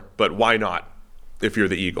lower, but why not if you're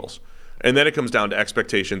the Eagles? And then it comes down to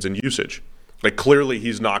expectations and usage. Clearly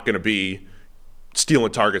he's not going to be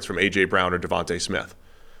stealing targets from A.J. Brown or Devontae Smith.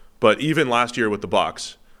 But even last year with the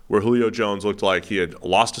Bucs, where Julio Jones looked like he had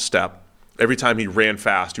lost a step, every time he ran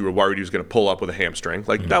fast, you were worried he was going to pull up with a hamstring.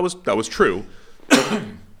 That was true.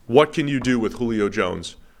 What can you do with Julio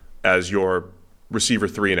Jones as your receiver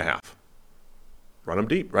 3.5? Run him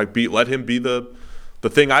deep, right? Let him be the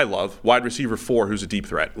thing I love, wide receiver 4, who's a deep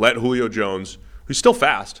threat. Let Julio Jones, who's still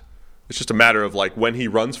fast, it's just a matter of when he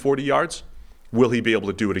runs 40 yards, will he be able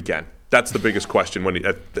to do it again? That's the biggest question when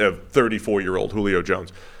at 34-year-old Julio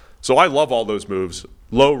Jones. So I love all those moves.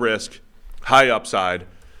 Low risk, high upside,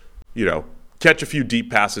 catch a few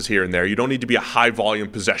deep passes here and there. You don't need to be a high volume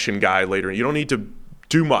possession guy later. You don't need to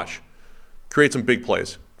do much. Create some big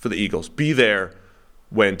plays for the Eagles. Be there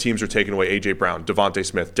when teams are taking away A.J. Brown, Devontae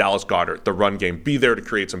Smith, Dallas Goedert, the run game. Be there to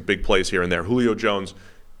create some big plays here and there. Julio Jones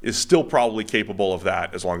is still probably capable of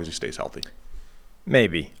that as long as he stays healthy.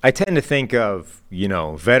 Maybe. I tend to think of,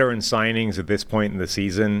 veteran signings at this point in the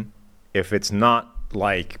season, if it's not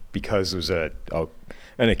because there's an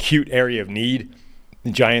acute area of need,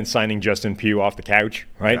 the Giants signing Justin Pugh off the couch,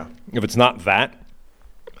 right? Yeah. If it's not that,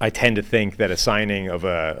 I tend to think that a signing of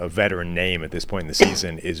a veteran name at this point in the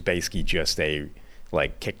season is basically just a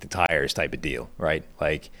kick the tires type of deal, right?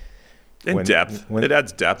 Depth. It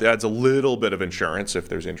adds depth. It adds a little bit of insurance if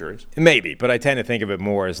there's injuries. Maybe, but I tend to think of it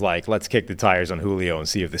more as let's kick the tires on Julio and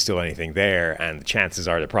see if there's still anything there, and the chances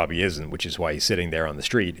are there probably isn't, which is why he's sitting there on the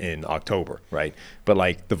street in October, right? But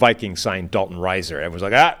the Vikings signed Dalton Reiser, and was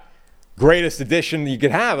greatest addition you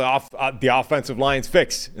could have. The offensive line's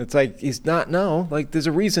fixed. It's he's not. No, there's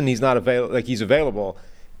a reason he's not available. He's available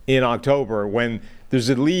in October when there's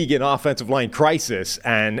a league in offensive line crisis,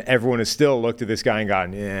 and everyone has still looked at this guy and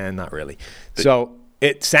gone, yeah, not really. So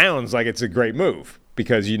it sounds like it's a great move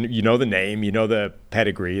because you know the name, you know the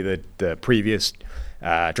pedigree, the previous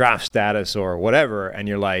draft status or whatever, and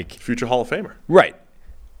you're like future Hall of Famer, right?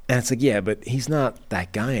 And it's yeah, but he's not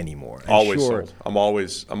that guy anymore. Sold. I'm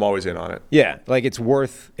always in on it. Yeah, it's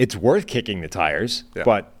worth kicking the tires,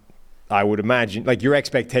 but I would imagine your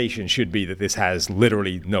expectation should be that this has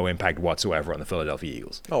literally no impact whatsoever on the Philadelphia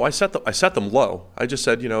Eagles. Oh, I set them low. I just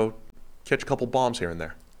said, catch a couple bombs here and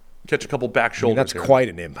there, catch a couple back shoulders. That's quite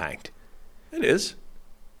an impact. It is.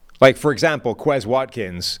 For example, Quez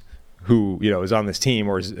Watkins, who is on this team,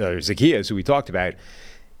 or Zacchaeus, who we talked about.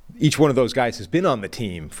 Each one of those guys has been on the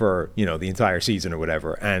team for, the entire season or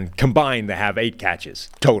whatever, and combined they have 8 catches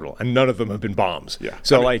total, and none of them have been bombs. Yeah.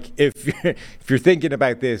 So, if you're thinking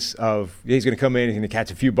about this he's going to come in, he's going to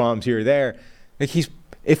catch a few bombs here or there,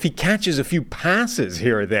 if he catches a few passes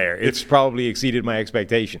here or there, it's probably exceeded my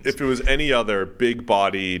expectations. If it was any other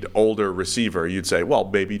big-bodied, older receiver, you'd say, well,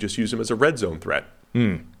 maybe just use him as a red zone threat.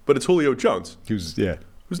 But it's Julio Jones.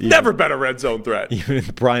 Who's never been a red zone threat. Even in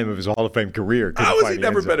the prime of his Hall of Fame career. How has he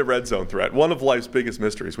never been a red zone threat? One of life's biggest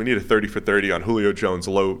mysteries. We need a 30 for 30 on Julio Jones'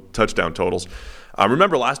 low touchdown totals.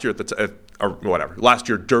 Remember last year last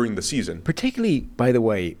year during the season. Particularly, by the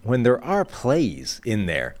way, when there are plays in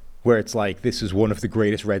there where it's this is one of the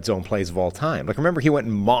greatest red zone plays of all time. Remember he went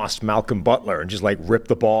and mossed Malcolm Butler and just ripped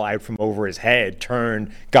the ball out from over his head,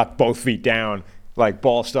 turned, got both feet down,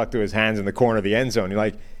 ball stuck to his hands in the corner of the end zone.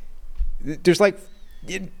 You're there's a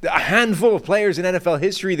handful of players in NFL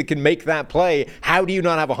history that can make that play. How do you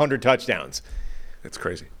not have 100 touchdowns? It's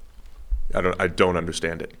crazy. I don't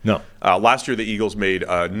understand it. No. Last year, the Eagles made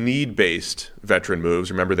need-based veteran moves.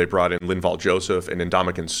 Remember, they brought in Linval Joseph and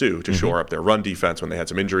Ndamukong Suh to shore up their run defense when they had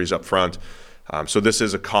some injuries up front. So this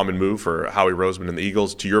is a common move for Howie Roseman and the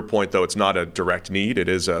Eagles. To your point, though, it's not a direct need. It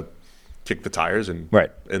is a kick the tires and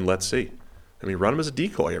let's see. Run him as a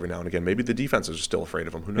decoy every now and again. Maybe the defenses are still afraid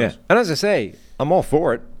of him. Who knows? Yeah. And as I say, I'm all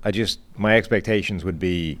for it. My expectations would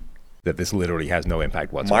be that this literally has no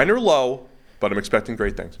impact whatsoever. Mine are low, but I'm expecting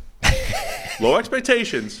great things. Low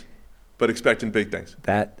expectations, but expecting big things.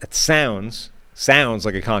 That sounds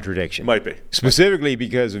like a contradiction. Might be. Specifically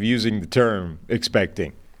because of using the term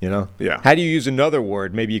expecting, Yeah. How do you use another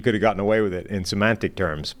word? Maybe you could have gotten away with it in semantic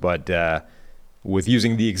terms, but with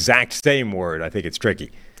using the exact same word, I think it's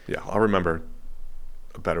tricky. Yeah, I'll remember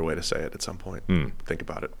a better way to say it at some point. Think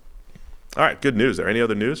about it. All right, good news there. Any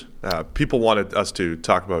other news? People wanted us to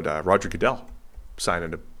talk about Roger Goodell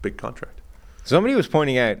signing a big contract. Somebody was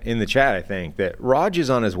pointing out in the chat, I think, that Raj is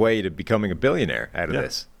on his way to becoming a billionaire out of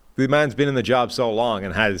this. The man's been in the job so long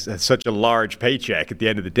and has such a large paycheck at the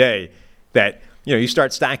end of the day that, you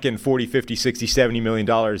start stacking 40, 50, 60, 70 million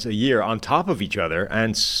dollars a year on top of each other,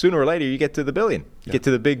 and sooner or later you get to the billion. You get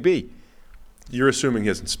to the big B. You're assuming he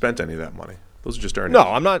hasn't spent any of that money. Those are just earnings. No,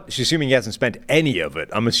 I'm not assuming he hasn't spent any of it.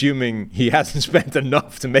 I'm assuming he hasn't spent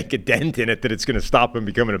enough to make a dent in it that it's going to stop him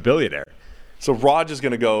becoming a billionaire. So Raj is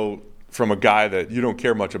going to go from a guy that you don't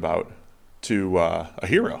care much about to a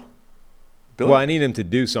hero. Well, I need him to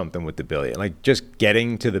do something with the billion. Just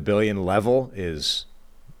getting to the billion level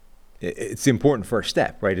it's the important first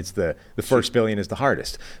step, right? It's the first billion is the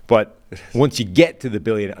hardest. But once you get to the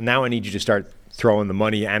billion, now I need you to start throwing the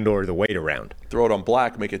money and or the weight around. Throw it on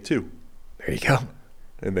black, make it 2. There you go.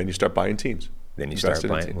 And then you start buying teams. Then you start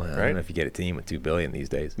buying. Well, right? I don't know if you get a team with $2 billion these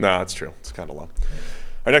days. No, that's true. It's kind of low.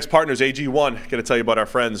 Our next partner is AG1. Got to tell you about our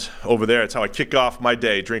friends over there. It's how I kick off my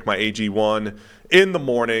day. Drink my AG1 in the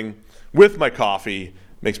morning with my coffee.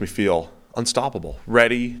 Makes me feel unstoppable,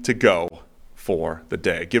 ready to go for the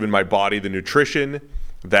day. Giving my body the nutrition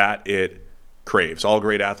that it craves. All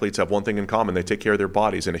great athletes have one thing in common. They take care of their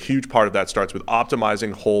bodies, and a huge part of that starts with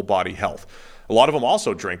optimizing whole body health. A lot of them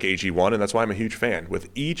also drink AG1, and that's why I'm a huge fan. With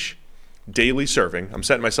each daily serving, I'm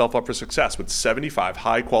setting myself up for success with 75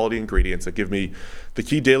 high-quality ingredients that give me the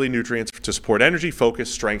key daily nutrients to support energy,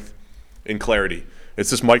 focus, strength, and clarity.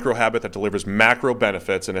 It's this micro habit that delivers macro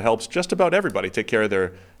benefits, and it helps just about everybody take care of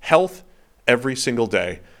their health every single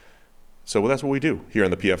day. So that's what we do here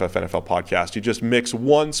on the PFF NFL podcast. You just mix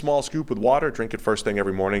one small scoop with water, drink it first thing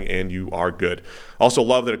every morning, and you are good. Also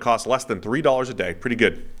love that it costs less than $3 a day. Pretty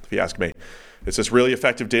good, if you ask me. It's this really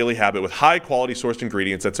effective daily habit with high-quality sourced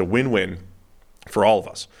ingredients that's a win-win for all of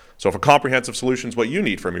us. So if a comprehensive solution is what you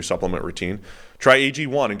need from your supplement routine, try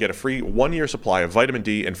AG1 and get a free 1-year supply of vitamin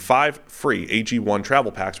D and 5 free AG1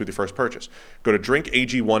 travel packs with your first purchase. Go to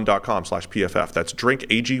drinkag1.com/PFF. That's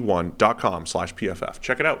drinkag1.com/PFF.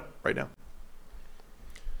 Check it out right now.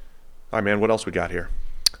 All right, man, what else we got here?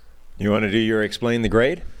 You want to do your explain the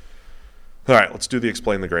grade? All right, let's do the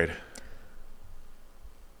explain the grade.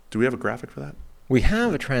 Do we have a graphic for that? We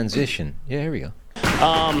have a transition. Yeah, here we go.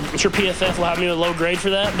 I'm sure PFF will have me with a low grade for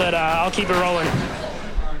that, but I'll keep it rolling.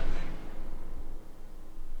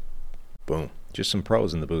 Boom. Just some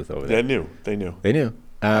pros in the booth over there. They knew. They knew.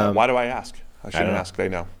 Why do I ask? I shouldn't ask. They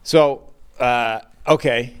know. So,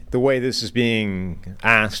 okay, the way this is being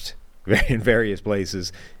asked in various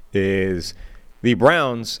places is the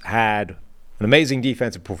Browns had an amazing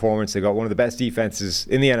defensive performance. They got one of the best defenses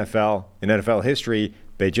in the NFL, in NFL history.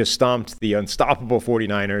 They just stomped the unstoppable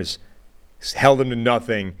 49ers, held them to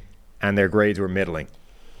nothing, and their grades were middling.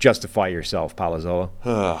 Justify yourself, Palazzolo.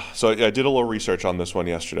 So I did a little research on this one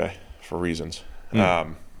yesterday for reasons.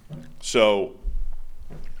 So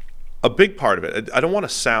a big part of it, I don't want to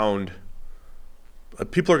sound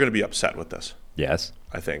 – people are going to be upset with this. Yes.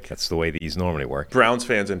 I think. That's the way these normally work. Browns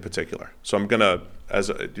fans in particular. So I'm going to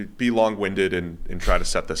be long-winded and try to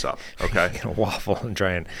set this up, okay? Going to waffle and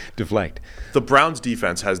try and deflect. The Browns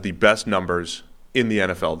defense has the best numbers in the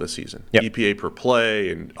NFL this season. Yep. EPA per play,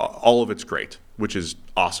 and all of it's great, which is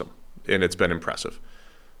awesome, and it's been impressive.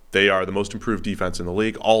 They are the most improved defense in the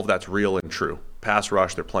league. All of that's real and true. Pass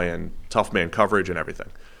rush, they're playing tough man coverage and everything.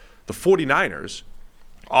 The 49ers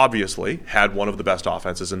obviously had one of the best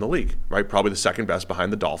offenses in the league, right? Probably the second best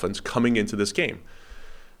behind the Dolphins coming into this game.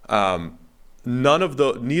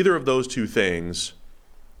 Neither of those two things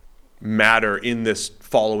matter in this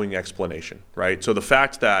following explanation, right? So the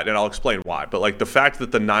fact that, and I'll explain why, but like the fact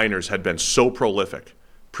that the Niners had been so prolific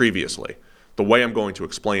previously, the way I'm going to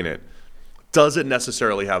explain it, doesn't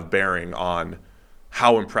necessarily have bearing on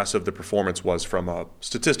how impressive the performance was from a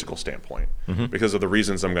statistical standpoint, because of the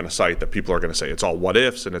reasons I'm going to cite that people are going to say it's all what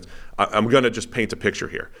ifs, and I'm going to just paint a picture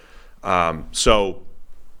here. So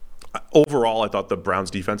overall, I thought the Browns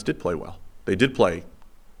defense did play well. They did play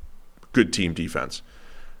good team defense.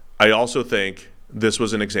 I also think this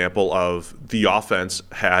was an example of the offense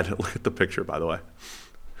had, look at the picture, by the way.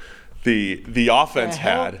 The offense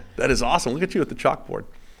had, that is awesome. Look at you at the chalkboard.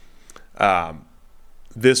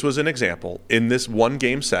 This was an example in this one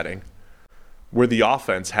game setting where the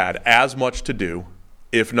offense had as much to do,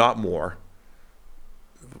 if not more,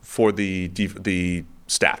 for the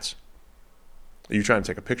stats. Are you trying to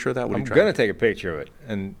take a picture of that? I'm going to take a picture of it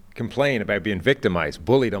and complain about being victimized,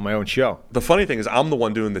 bullied on my own show. The funny thing is I'm the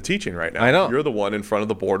one doing the teaching right now. I know. You're the one in front of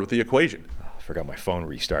the board with the equation. Oh, I forgot my phone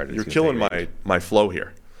restarted. You're killing my flow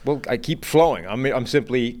here. Well, I keep flowing. I'm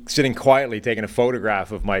simply sitting quietly taking a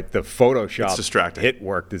photograph of the Photoshop hit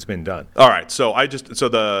work that's been done. All right, so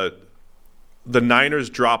the Niners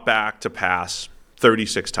drop back to pass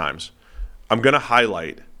 36 times. I'm going to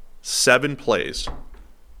highlight 7 plays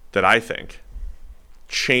that I think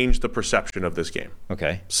changed the perception of this game.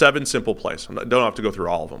 Okay. 7 simple plays. I don't have to go through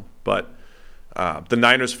all of them, but the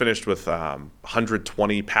Niners finished with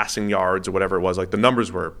 120 passing yards or whatever it was. Like the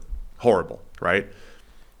numbers were horrible, right?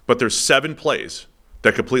 But there's 7 plays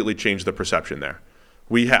that completely changed the perception there.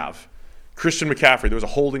 We have Christian McCaffrey. There was a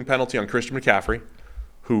holding penalty on Christian McCaffrey,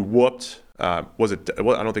 who whooped, I don't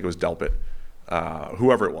think it was Delpit,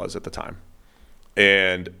 whoever it was at the time.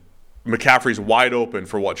 And McCaffrey's wide open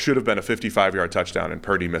for what should have been a 55-yard touchdown, and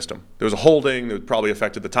Purdy missed him. There was a holding that probably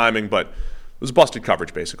affected the timing, but it was busted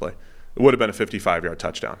coverage, basically. It would have been a 55-yard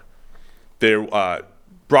touchdown.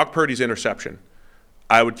 Brock Purdy's interception,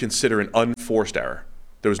 I would consider an unforced error.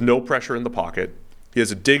 There was no pressure in the pocket. He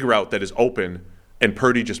has a dig route that is open, and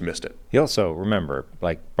Purdy just missed it. He also, remember,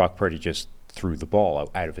 Brock Purdy just threw the ball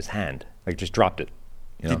out of his hand. Just dropped it.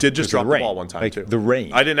 He did just drop the ball one time, too. The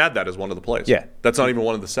rain. I didn't add that as one of the plays. Yeah. That's not even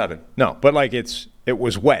one of the 7. No, but it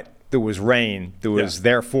was wet. There was rain. There was,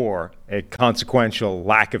 therefore, a consequential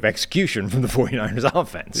lack of execution from the 49ers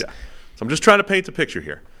offense. Yeah. So I'm just trying to paint a picture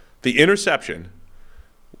here. The interception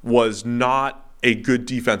was not a good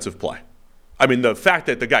defensive play. I mean, the fact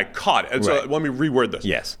that the guy caught it. And so let me reword this.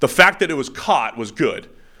 Yes. The fact that it was caught was good.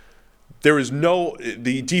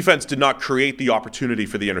 The defense did not create the opportunity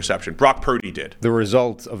for the interception. Brock Purdy did. The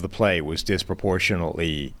result of the play was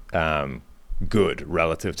disproportionately good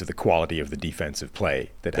relative to the quality of the defensive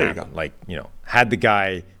play that There you happened. go. Like, had the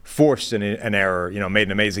guy forced an error, made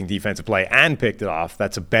an amazing defensive play and picked it off,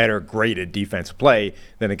 that's a better graded defensive play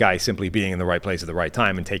than a guy simply being in the right place at the right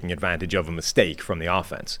time and taking advantage of a mistake from the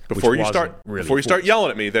offense. Before you start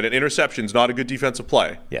yelling at me that an interception's not a good defensive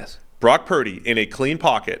play. Yes. Brock Purdy in a clean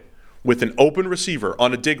pocket with an open receiver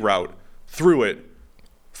on a dig route threw it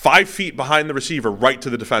 5 feet behind the receiver right to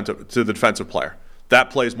the defensive player. That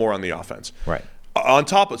plays more on the offense. Right. On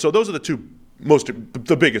top of, so those are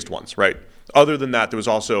the biggest ones, right? Other than that, there was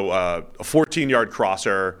also a 14-yard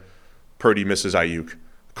crosser. Purdy misses Ayuk.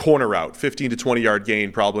 Corner route, 15 to 20-yard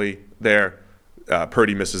gain probably there.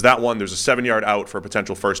 Purdy misses that one. There's a 7-yard out for a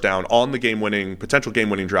potential first down on the potential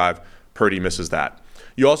game-winning drive. Purdy misses that.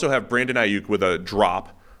 You also have Brandon Ayuk with a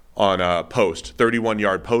drop on a post,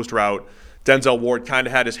 31-yard post route. Denzel Ward kind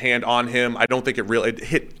of had his hand on him. I don't think it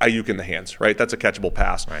hit Ayuk in the hands, right? That's a catchable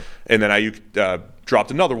pass. Right. And then Ayuk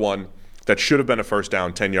dropped another one that should have been a first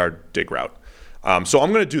down, 10-yard dig route. So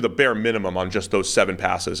I'm going to do the bare minimum on just those 7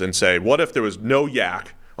 passes and say, what if there was no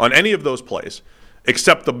yak on any of those plays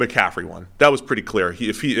except the McCaffrey one? That was pretty clear.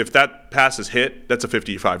 If that pass is hit, that's a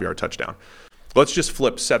 55-yard touchdown. Let's just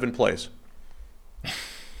flip 7 plays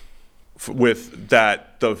with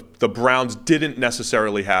that the Browns didn't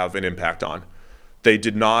necessarily have an impact on. They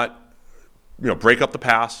did not break up the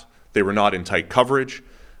pass. They were not in tight coverage,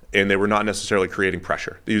 and they were not necessarily creating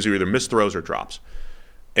pressure. These are either missed throws or drops.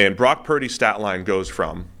 And Brock Purdy's stat line goes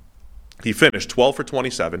from, he finished 12 for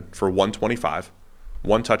 27 for 125,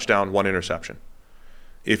 1 touchdown, 1 interception.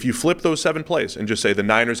 If you flip those 7 plays and just say the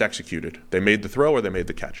Niners executed, they made the throw or they made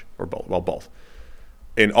the catch, or both, well, both.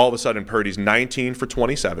 And all of a sudden, Purdy's 19 for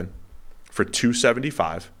 27 for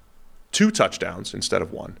 275, 2 touchdowns instead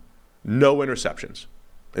of 1, no interceptions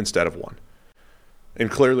instead of 1. And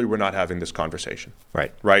clearly we're not having this conversation.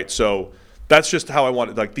 Right? So that's just how I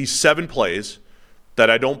want it. Like these 7 plays that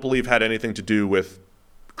I don't believe had anything to do with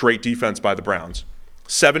great defense by the Browns.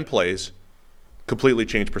 7 plays completely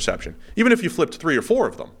changed perception. Even if you flipped 3 or 4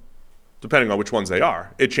 of them, depending on which ones they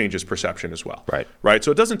are, it changes perception as well. Right?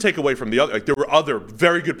 So it doesn't take away from the other. Like there were other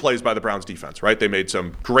very good plays by the Browns defense, right? They made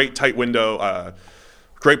some great tight window,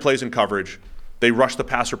 great plays in coverage. They rushed the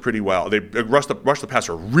passer pretty well. They rushed the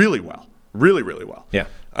passer really well. Really, really well. Yeah.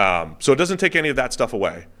 So it doesn't take any of that stuff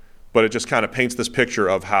away, but it just kind of paints this picture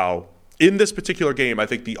of how, in this particular game, I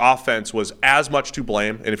think the offense was as much to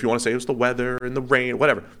blame, and if you want to say it was the weather and the rain,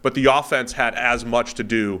 whatever, but the offense had as much to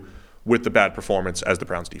do with the bad performance as the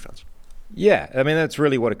Browns defense. Yeah, I mean, that's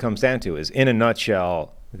really what it comes down to is, in a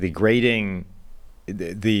nutshell, the grading,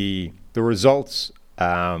 the results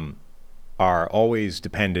are always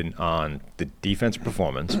dependent on the defensive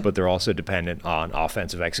performance, but they're also dependent on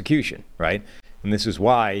offensive execution, right? And this is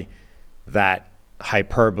why that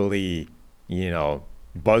hyperbole,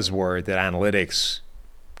 buzzword that analytics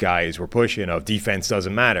guys were pushing of defense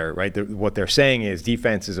doesn't matter, right? What they're saying is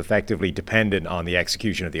defense is effectively dependent on the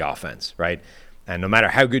execution of the offense, right? And no matter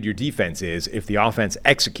how good your defense is, if the offense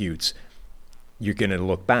executes, you're going to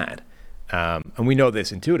look bad. And we know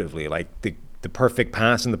this intuitively. Like the perfect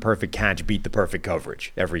pass and the perfect catch beat the perfect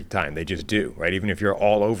coverage every time. They just do, right? Even if you're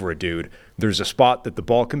all over a dude, there's a spot that the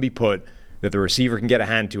ball can be put, that the receiver can get a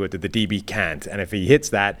hand to it, that the DB can't. And if he hits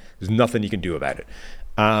that, there's nothing you can do about it.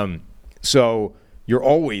 So you're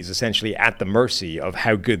always essentially at the mercy of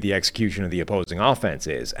how good the execution of the opposing offense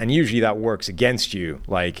is. And usually that works against you.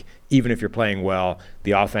 Like, even if you're playing well,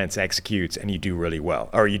 the offense executes and you do really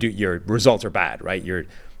well. Or your results are bad, right?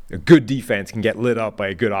 A good defense can get lit up by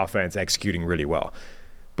a good offense executing really well.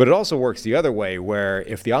 But it also works the other way, where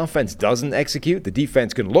if the offense doesn't execute, the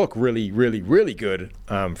defense can look really, really, really good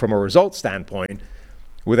from a result standpoint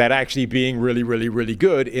without actually being really, really, really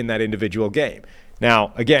good in that individual game.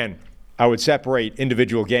 Now, again, I would separate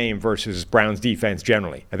individual game versus Browns defense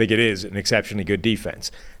generally. I think it is an exceptionally good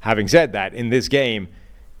defense. Having said that, in this game,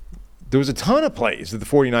 there was a ton of plays that the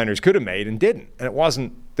 49ers could have made and didn't. And it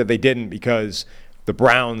wasn't that they didn't because the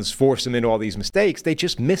Browns forced them into all these mistakes. They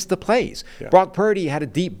just missed the plays. Yeah. Brock Purdy had a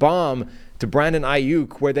deep bomb to Brandon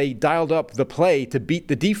Ayuk where they dialed up the play to beat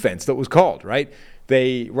the defense that was called, right?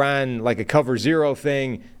 They ran like a cover 0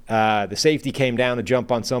 thing. The safety came down to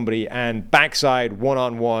jump on somebody and backside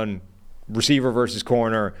one-on-one receiver versus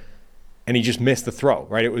corner, and he just missed the throw,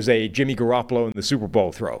 right? It was a Jimmy Garoppolo in the Super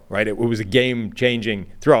Bowl throw, right? It was a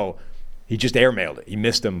game-changing throw. He just airmailed it. He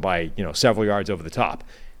missed him by, several yards over the top.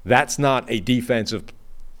 That's not a defensive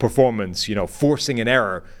performance, forcing an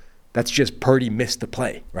error. That's just Purdy missed the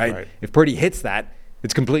play, right? If Purdy hits that,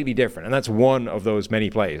 it's completely different. And that's one of those many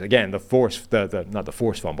plays. Again, not the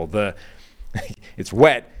force fumble, it's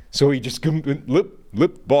wet, so he just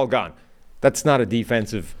lip, ball gone. that's not a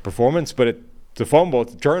defensive performance, but it's a fumble,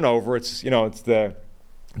 it's a turnover, it's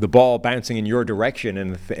the ball bouncing in your direction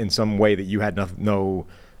in some way that you had no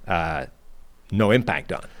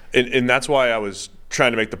impact on. And that's why I was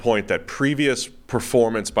trying to make the point that previous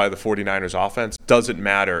performance by the 49ers offense doesn't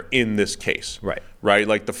matter in this case. Right?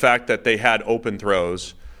 Like the fact that they had open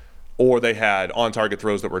throws or they had on-target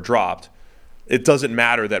throws that were dropped, it doesn't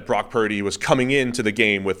matter that Brock Purdy was coming into the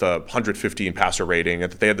game with a 115 passer rating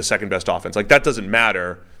and that they had the second best offense. Like that doesn't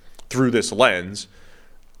matter through this lens.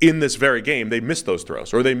 In this very game, they missed those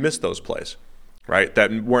throws or they missed those plays, right?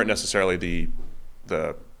 That weren't necessarily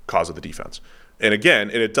the cause of the defense. And again,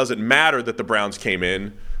 it doesn't matter that the Browns came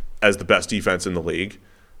in as the best defense in the league.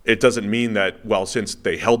 It doesn't mean that, well, since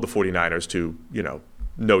they held the 49ers to,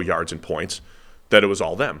 no yards and points, that it was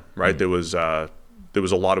all them, right? Mm-hmm. There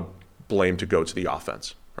was a lot of blame to go to the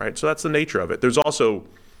offense, right? So that's the nature of it. There's also,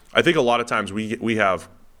 I think a lot of times we have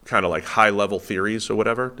kind of like high-level theories or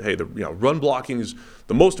whatever. Hey, run blocking is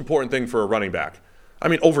the most important thing for a running back. I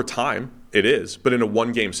mean, over time, it is. But in a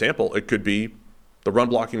one-game sample, it could be the run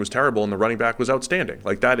blocking was terrible and the running back was outstanding.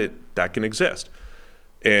 Like that can exist.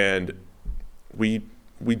 And we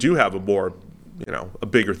do have a more, a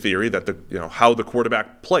bigger theory that how the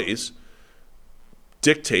quarterback plays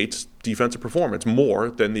dictates defensive performance more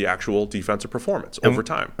than the actual defensive performance over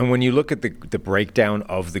time. And when you look at the breakdown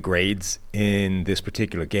of the grades in this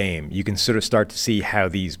particular game, you can sort of start to see how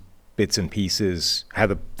these bits and pieces, how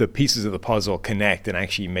the pieces of the puzzle connect and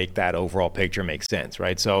actually make that overall picture make sense,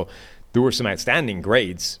 right? So there were some outstanding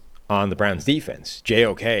grades on the Browns defense.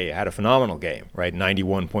 JOK had a phenomenal game, right?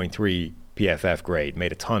 91.3 PFF grade,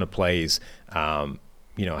 made a ton of plays,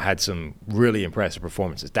 had some really impressive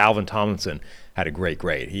performances. Dalvin Tomlinson had a great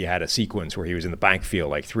grade. He had a sequence where he was in the backfield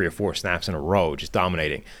like 3 or 4 snaps in a row, just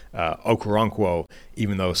dominating. Okoronkwo,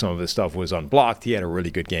 even though some of his stuff was unblocked, he had a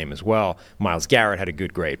really good game as well. Myles Garrett had a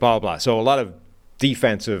good grade, blah, blah, blah. So a lot of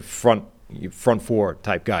defensive front four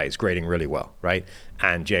type guys grading really well, right?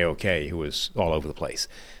 And JOK, who was all over the place.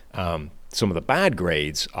 Some of the bad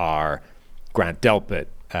grades are Grant Delpit,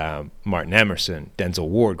 Martin Emerson, Denzel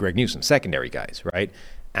Ward, Greg Newsome, secondary guys, right?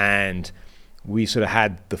 And we sort of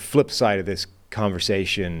had the flip side of this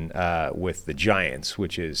conversation with the Giants,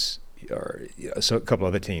 which is a couple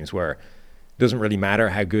other teams where it doesn't really matter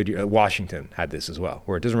how good Washington had this as well,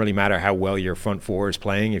 where it doesn't really matter how well your front four is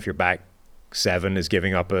playing if your back seven is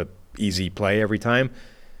giving up a easy play every time.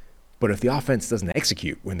 But if the offense doesn't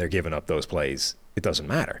execute when they're giving up those plays, it doesn't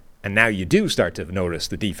matter. And now you do start to notice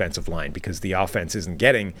the defensive line because the offense isn't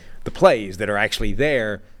getting the plays that are actually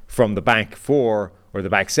there from the back four or the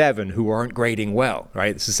back seven who aren't grading well,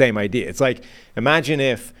 right? It's the same idea. It's like, imagine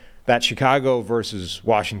if that Chicago versus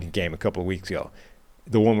Washington game a couple of weeks ago,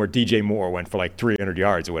 the one where DJ Moore went for like 300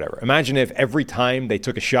 yards or whatever. Imagine if every time they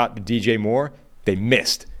took a shot to DJ Moore, they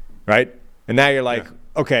missed, right? And now you're like,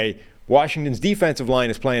 okay, Washington's defensive line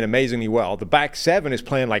is playing amazingly well. The back seven is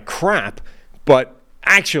playing like crap, but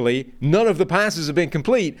actually none of the passes have been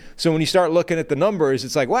complete. So when you start looking at the numbers,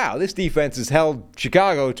 it's like, wow, this defense has held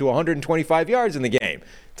Chicago to 125 yards in the game.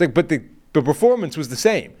 It's like, but the performance was the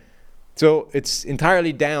same. So it's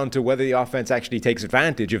entirely down to whether the offense actually takes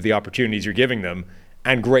advantage of the opportunities you're giving them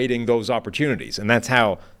and grading those opportunities. And that's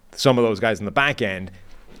how some of those guys in the back end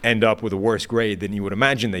end up with a worse grade than you would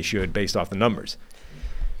imagine they should based off the numbers.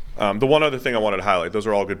 The one other thing I wanted to highlight, those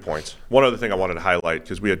are all good points. One other thing I wanted to highlight,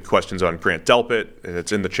 because we had questions on Grant Delpit, and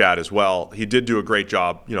it's in the chat as well. He did do a great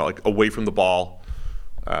job, like away from the ball,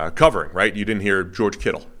 covering, right? You didn't hear George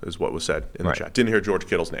Kittle, is what was said in the chat. Didn't hear George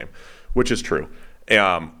Kittle's name, which is true.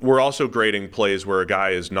 We're also grading plays where a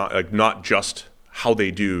guy is not just how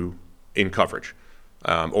they do in coverage,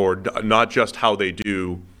 or not just how they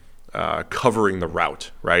do covering the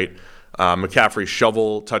route, right? McCaffrey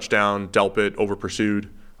shovel touchdown, Delpit over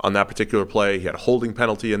pursued on that particular play. He had a holding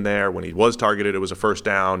penalty in there. When he was targeted, it was a first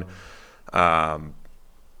down. And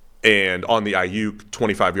on the Ayuk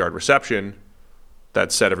 25-yard reception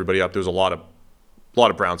that set everybody up, there was a lot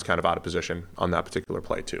of Browns kind of out of position on that particular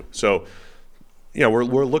play too. So,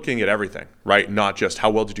 we're looking at everything, right? Not just how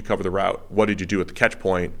well did you cover the route, what did you do at the catch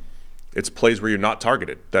point. It's plays where you're not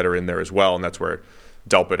targeted that are in there as well, and that's where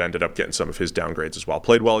Delpit ended up getting some of his downgrades as well.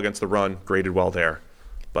 Played well against the run, graded well there,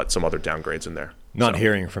 but some other downgrades in there. Not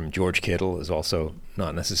hearing from George Kittle is also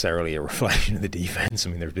not necessarily a reflection of the defense. I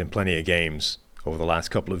mean, there's been plenty of games over the last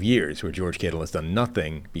couple of years where George Kittle has done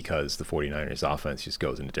nothing because the 49ers offense just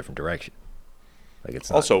goes in a different direction. Like it's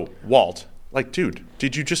not. Also, Walt, dude,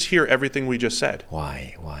 did you just hear everything we just said?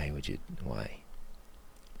 Why would you?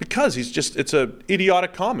 Because it's a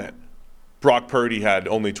idiotic comment. Brock Purdy had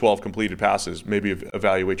only 12 completed passes. Maybe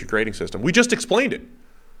evaluate your grading system. We just explained it.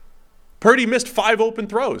 Purdy missed 5 open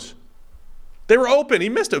throws. They were open. He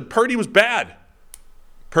missed it. Purdy was bad.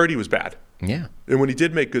 Yeah. And when he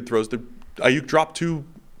did make good throws, Ayuk dropped two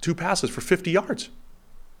passes for 50 yards.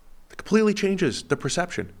 It completely changes the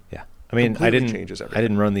perception. Yeah. I mean, I changes everything.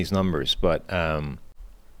 didn't run these numbers, but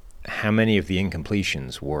how many of the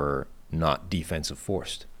incompletions were not defensive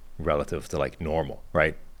forced relative to like normal,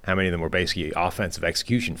 right? How many of them were basically offensive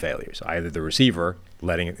execution failures? Either the receiver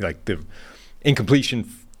letting it, like the incompletion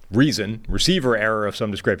reason, receiver error of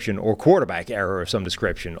some description, or quarterback error of some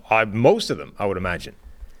description. Most of them, I would imagine.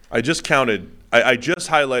 I just counted. I just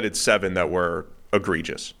highlighted 7 that were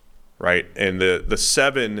egregious, right? And the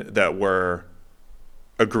 7 that were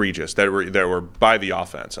egregious, that were by the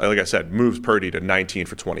offense, like I said, moves Purdy to 19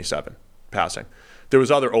 for 27 passing. There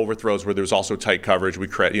was other overthrows where there was also tight coverage.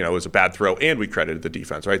 It was a bad throw, and we credited the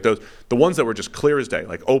defense, right? The ones that were just clear as day,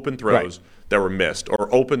 like open throws that were missed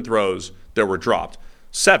or open throws that were dropped,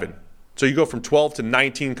 7. So you go from 12 to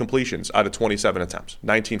 19 completions out of 27 attempts,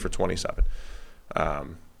 19 for 27.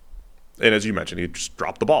 And as you mentioned, he just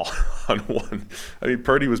dropped the ball on one. I mean,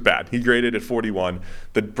 Purdy was bad. He graded at 41.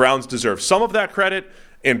 The Browns deserve some of that credit,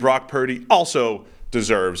 and Brock Purdy also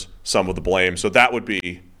deserves some of the blame. So that would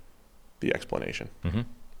be the explanation. Mm-hmm.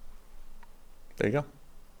 There you go.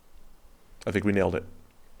 I think we nailed it.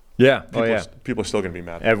 Yeah. People are still going to be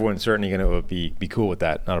mad. Everyone's certainly going to be cool with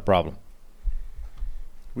that. Not a problem.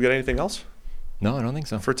 We got anything else? No, I don't think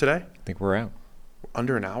so. For today? I think we're out.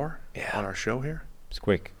 Under an hour on our show here? It's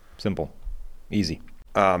quick, simple, easy.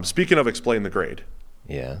 Speaking of explain the grade.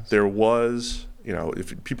 Yeah. There was,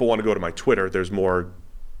 if people want to go to my Twitter, there's more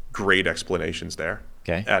grade explanations there.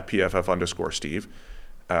 Okay. At PFF_Steve.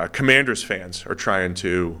 Commanders fans are trying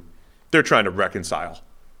to reconcile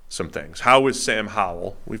some things. How is Sam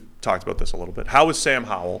Howell? We've talked about this a little bit. How is Sam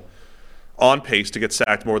Howell on pace to get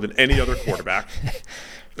sacked more than any other quarterback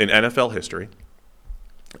in NFL history?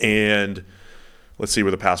 And let's see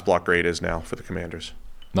where the pass block grade is now for the Commanders.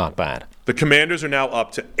 Not bad. The Commanders are now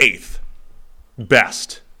up to 8th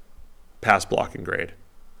best pass blocking grade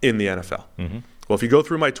in the NFL. Mm-hmm. Well, if you go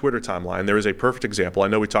through my Twitter timeline, there is a perfect example. I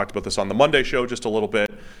know we talked about this on the Monday show just a little bit.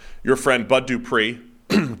 Your friend Bud Dupree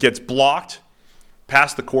gets blocked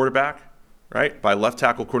past the quarterback, right, by left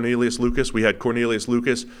tackle Cornelius Lucas. We had Cornelius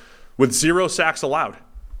Lucas with 0 sacks allowed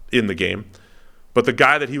in the game. But the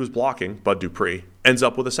guy that he was blocking, Bud Dupree, ends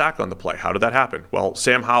up with a sack on the play. How did that happen? Well,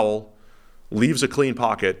 Sam Howell leaves a clean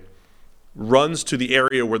pocket, runs to the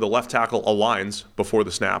area where the left tackle aligns before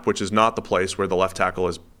the snap, which is not the place where the left tackle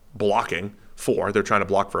is blocking for. They're trying to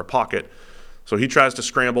block for a pocket. So he tries to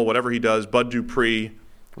scramble, whatever he does. Bud Dupree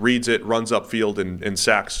reads it, runs upfield, and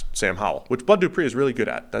sacks Sam Howell, which Bud Dupree is really good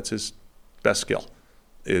at. That's his best skill,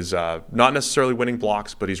 is not necessarily winning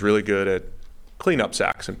blocks, but he's really good at cleanup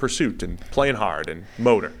sacks and pursuit and playing hard and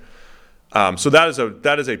motor. So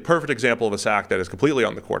that is a perfect example of a sack that is completely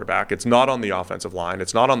on the quarterback. It's not on the offensive line.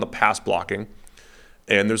 It's not on the pass blocking.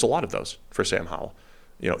 And there's a lot of those for Sam Howell.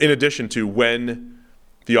 In addition to when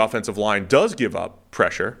the offensive line does give up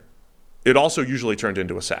pressure, it also usually turns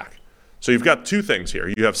into a sack. So you've got 2 things here.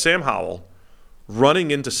 You have Sam Howell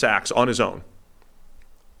running into sacks on his own.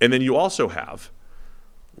 And then you also have,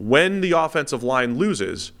 when the offensive line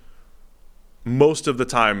loses, most of the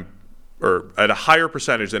time, or at a higher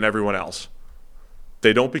percentage than everyone else,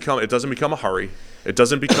 it doesn't become a hurry. It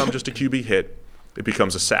doesn't become just a QB hit. It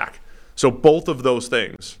becomes a sack. So both of those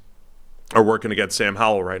things are working against Sam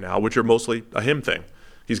Howell right now, which are mostly a him thing.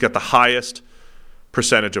 He's got the highest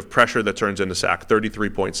percentage of pressure that turns into sack,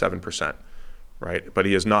 33.7%, right? But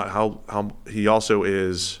he is not he also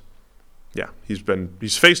is,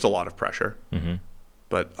 he's faced a lot of pressure,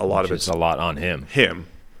 but a lot of it's a lot on him.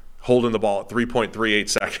 Holding the ball at 3.38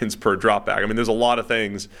 seconds per drop back. I mean, there's a lot of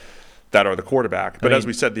things that are the quarterback. But as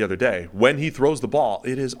we said the other day, when he throws the ball,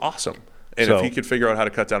 it is awesome. And if he could figure out how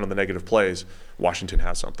to cut down on the negative plays, Washington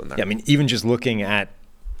has something there. Yeah, I mean, even just looking at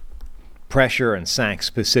pressure and sacks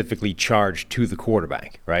specifically charged to the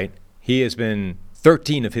quarterback, right?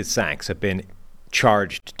 13 of his sacks have been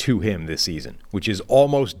charged to him this season, which is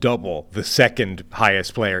almost double the second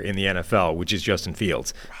highest player in the NFL, which is Justin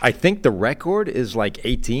Fields. I think the record is like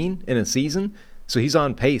 18 in a season, so he's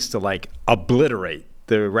on pace to obliterate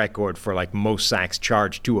the record for most sacks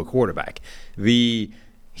charged to a quarterback.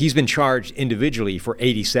 He's been charged individually for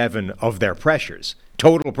 87 of their pressures.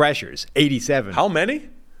 Total pressures, 87. How many?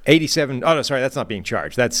 87. Oh, no, sorry, that's not being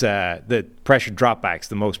charged. That's the pressured dropbacks,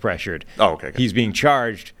 the most pressured. Oh, okay. He's being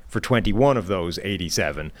charged for 21 of those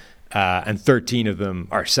 87, and 13 of them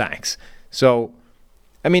are sacks. So,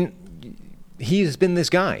 I mean, he's been this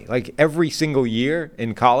guy. Like every single year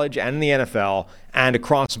in college and in the NFL and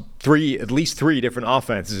across at least three different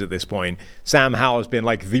offenses at this point, Sam Howell has been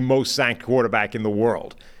like the most sacked quarterback in the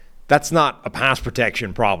world. That's not a pass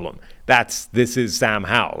protection problem. This is Sam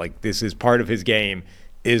Howell. Like this is part of his game.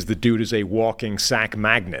 Is the dude is a walking sack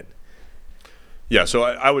magnet. Yeah, so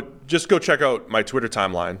I would just go check out my Twitter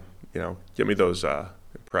timeline. Get me those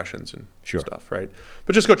impressions and stuff, right?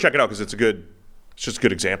 But just go check it out because it's just a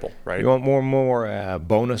good example, right? You want more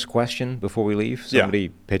bonus question before we leave? Somebody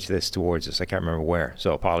pitched this towards us. I can't remember where,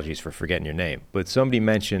 so apologies for forgetting your name. But somebody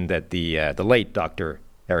mentioned that the late Dr.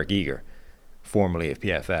 Eric Eager, formerly of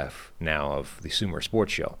PFF, now of the Sumer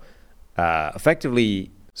Sports Show,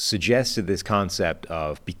 effectively suggested this concept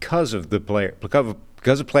of because of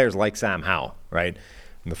players like Sam Howell, right?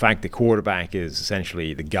 And the fact that quarterback is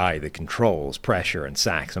essentially the guy that controls pressure and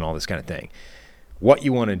sacks and all this kind of thing. What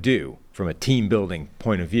you want to do from a team building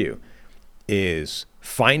point of view is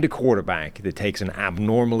find a quarterback that takes an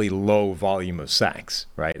abnormally low volume of sacks,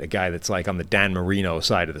 right? A guy that's like on the Dan Marino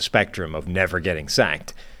side of the spectrum of never getting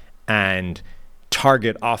sacked, and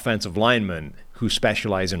target offensive linemen who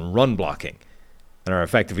specialize in run blocking and are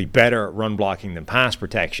effectively better at run blocking than pass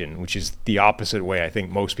protection, which is the opposite way I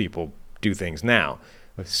think most people do things now.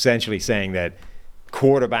 Essentially saying that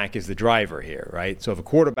quarterback is the driver here, right? So if a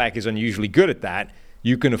quarterback is unusually good at that,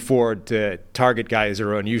 you can afford to target guys that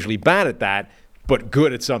are unusually bad at that, but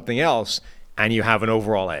good at something else, and you have an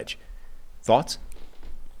overall edge. Thoughts?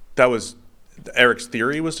 That was Eric's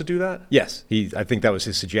theory, was to do that? Yes. I think that was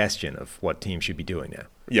his suggestion of what teams should be doing now.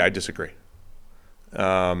 Yeah, I disagree.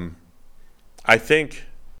 I think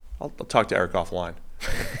I'll talk to Eric offline.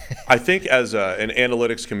 I think as an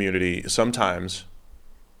analytics community, sometimes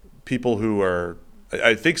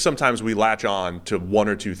sometimes we latch on to one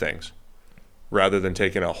or two things rather than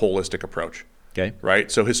taking a holistic approach. Okay. Right?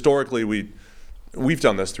 So historically, we've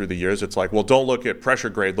done this through the years. It's like, well, don't look at pressure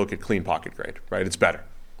grade, look at clean pocket grade, right? It's better.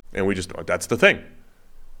 And that's the thing.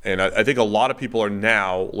 And I think a lot of people are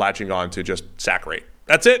now latching on to just sack rate.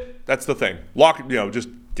 That's it. That's the thing.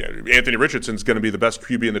 Anthony Richardson's going to be the best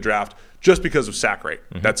QB in the draft just because of sack rate.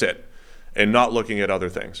 Mm-hmm. That's it. And not looking at other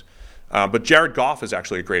things. But Jared Goff is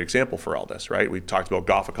actually a great example for all this, right? We've talked about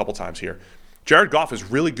Goff a couple times here. Jared Goff is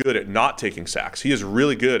really good at not taking sacks. He is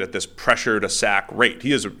really good at this pressure to sack rate.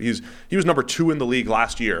 He was number 2 in the league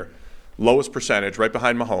last year, lowest percentage, right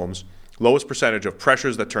behind Mahomes, lowest percentage of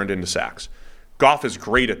pressures that turned into sacks. Goff is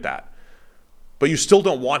great at that. But you still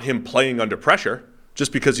don't want him playing under pressure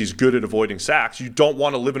just because he's good at avoiding sacks. You don't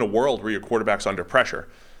want to live in a world where your quarterback's under pressure.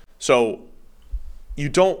 So you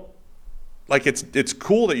don't, like, it's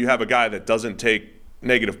cool that you have a guy that doesn't take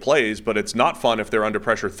negative plays, but it's not fun if they're under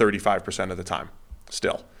pressure 35% of the time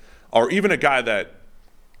still. Or even a guy that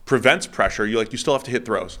prevents pressure, you still have to hit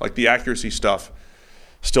throws. Like, the accuracy stuff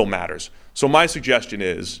still matters. So my suggestion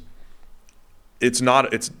is it's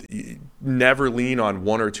never lean on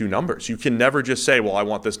one or two numbers. You can never just say, well, I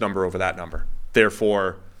want this number over that number.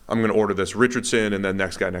 Therefore, I'm going to order this Richardson and then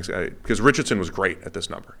next guy. Because Richardson was great at this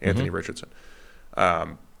number, Anthony Richardson.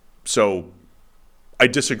 So I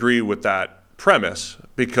disagree with that premise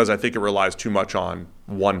because I think it relies too much on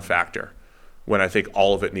one factor when I think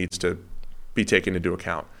all of it needs to be taken into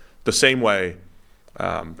account. The same way,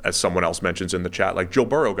 as someone else mentions in the chat, like Joe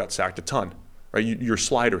Burrow got sacked a ton, right? Your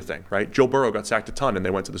slider thing, right? Joe Burrow got sacked a ton and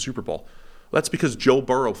they went to the Super Bowl. That's because Joe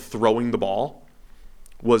Burrow throwing the ball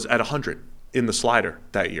was at 100 in the slider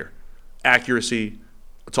that year. Accuracy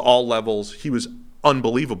to all levels, he was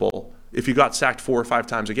unbelievable. If he got sacked 4 or 5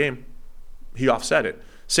 times a game, he offset it.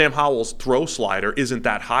 Sam Howell's throw slider isn't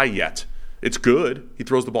that high yet. It's good. He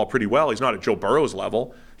throws the ball pretty well. He's not at Joe Burrow's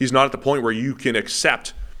level. He's not at the point where you can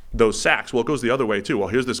accept those sacks. Well, it goes the other way too. Well,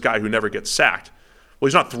 here's this guy who never gets sacked. Well,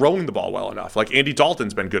 he's not throwing the ball well enough. Like, Andy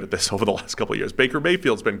Dalton's been good at this over the last couple of years. Baker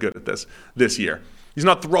Mayfield's been good at this year. He's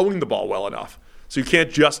not throwing the ball well enough. So you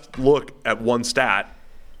can't just look at one stat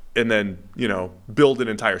and then, build an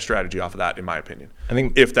entire strategy off of that, in my opinion. I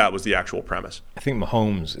think if that was the actual premise. I think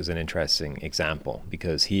Mahomes is an interesting example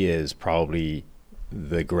because he is probably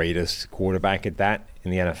the greatest quarterback at that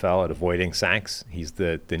in the NFL, at avoiding sacks. He's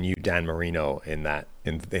the new Dan Marino in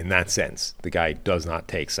that sense. The guy does not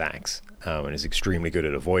take sacks and is extremely good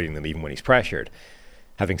at avoiding them even when he's pressured.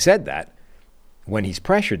 Having said that, when he's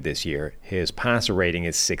pressured this year, his passer rating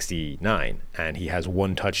is 69 and he has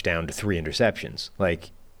 1 touchdown to 3 interceptions.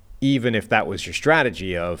 Like, even if that was your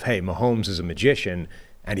strategy of, hey, Mahomes is a magician,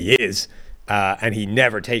 and he is, and he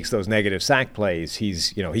never takes those negative sack plays, he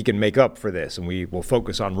can make up for this, and we will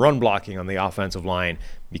focus on run blocking on the offensive line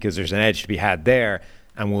because there's an edge to be had there,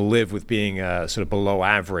 and we'll live with being a sort of below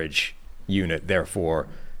average unit, therefore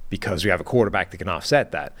because we have a quarterback that can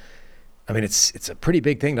offset that. I mean, it's a pretty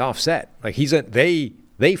big thing to offset. Like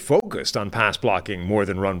they focused on pass blocking more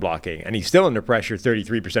than run blocking, and he's still under pressure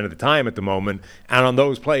 33% of the time at the moment. And on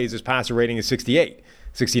those plays, his passer rating is 68,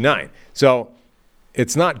 69. So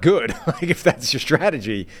it's not good. Like if that's your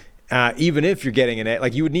strategy, even if you're getting an edge,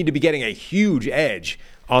 like you would need to be getting a huge edge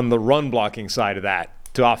on the run blocking side of that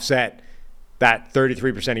to offset that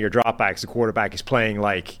 33% of your dropbacks the quarterback is playing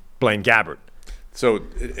like Blaine Gabbert. So,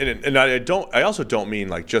 and I also don't mean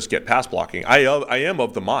like just get pass blocking. I am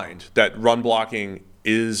of the mind that run blocking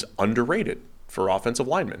is underrated for offensive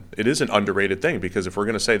linemen. It is an underrated thing because if we're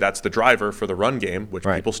going to say that's the driver for the run game, which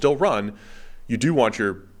people still run, you do want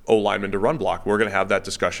your O-lineman to run block. We're going to have that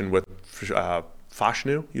discussion with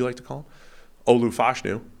Fashanu, you like to call him? Olu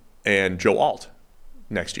Fashanu and Joe Alt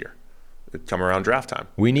next year. It come around draft time.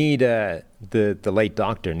 We need the late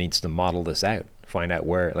doctor needs to model this out, find out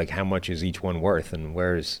where, like, how much is each one worth, and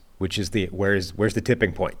where's the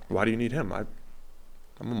tipping point. Why do you need him? I'm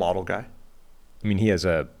a model guy. I mean, he has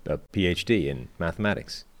a PhD in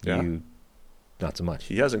mathematics. Yeah. You, not so much.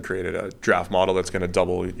 He hasn't created a draft model that's going to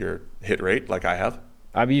double your hit rate like I have.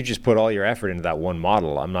 I mean, you just put all your effort into that one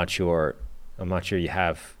model. I'm not sure you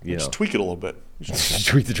have, Just tweak it a little bit. Just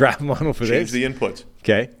tweak the draft model for Change this. the inputs.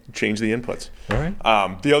 Okay. Change the inputs. All right.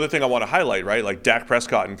 The other thing I want to highlight, right, like Dak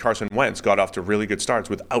Prescott and Carson Wentz got off to really good starts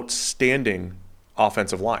with outstanding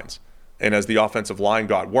offensive lines. And as the offensive line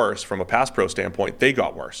got worse from a pass pro standpoint, they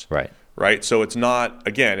got worse. Right. So it's not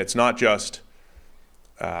just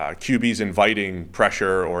QBs inviting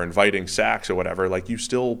pressure or inviting sacks or whatever. Like you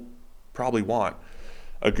still probably want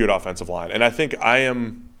a good offensive line. And I think I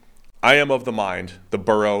am of the mind, the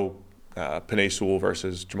Burrow, Penei Sewell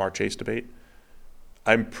versus Jamar Chase debate.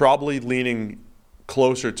 I'm probably leaning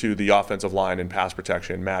closer to the offensive line and pass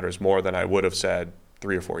protection matters more than I would have said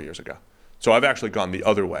 3 or 4 years ago. So I've actually gone the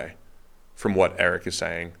other way from what Eric is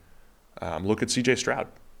saying. Look at C.J. Stroud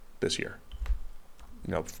this year.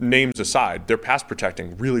 Names aside, they're pass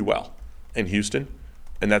protecting really well in Houston,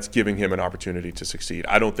 and that's giving him an opportunity to succeed.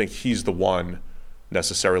 I don't think he's the one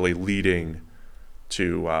necessarily leading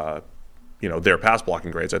to their pass blocking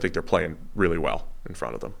grades. I think they're playing really well in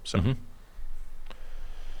front of them. So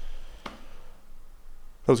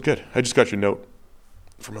that was good. I just got your note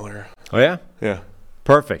from earlier. Oh yeah? Yeah.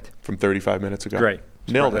 Perfect. From 35 minutes ago. Great.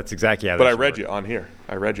 Nailed it. That's exactly how. But I read you on here.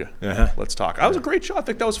 I read you. Let's talk. That was a great show. I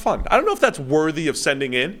think that was fun. I don't know if that's worthy of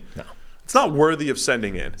sending in. No. It's not worthy of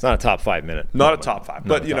sending in. It's not a top 5 minute. Not a top 5.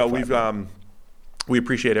 But we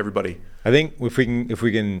appreciate everybody. I think if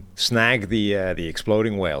we can snag the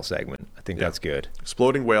exploding whale segment, I think that's good.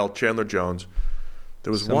 Exploding whale, Chandler Jones.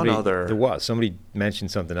 There was one other. There was. Somebody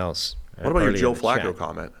mentioned something else. What about your Joe Flacco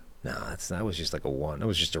comment? No, that was just like a one. That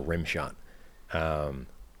was just a rim shot.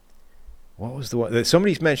 What was the one?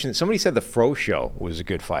 Somebody said the Fro Show was a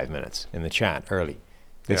good 5 minutes in the chat early.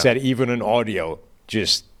 They said even an audio,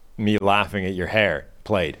 just me laughing at your hair,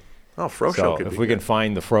 played. Oh, Fro Show could be if we good. can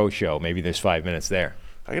find the Fro Show, maybe there's 5 minutes there.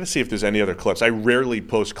 I got to see if there's any other clips. I rarely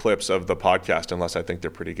post clips of the podcast unless I think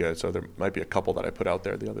they're pretty good. So there might be a couple that I put out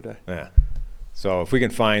there the other day. Yeah. So if we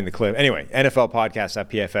can find the clip. Anyway,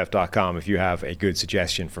 NFLpodcast@pff.com. If you have a good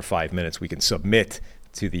suggestion for 5 minutes, we can submit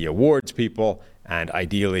to the awards people and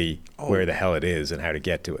ideally where the hell it is and how to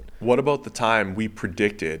get to it. What about the time we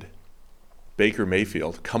predicted Baker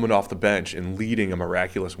Mayfield coming off the bench and leading a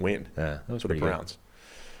miraculous win that was for the pretty Browns?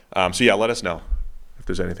 Let us know if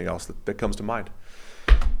there's anything else that comes to mind.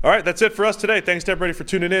 All right, that's it for us today. Thanks to everybody for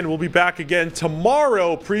tuning in. We'll be back again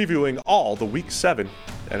tomorrow previewing all the Week 7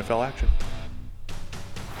 NFL action.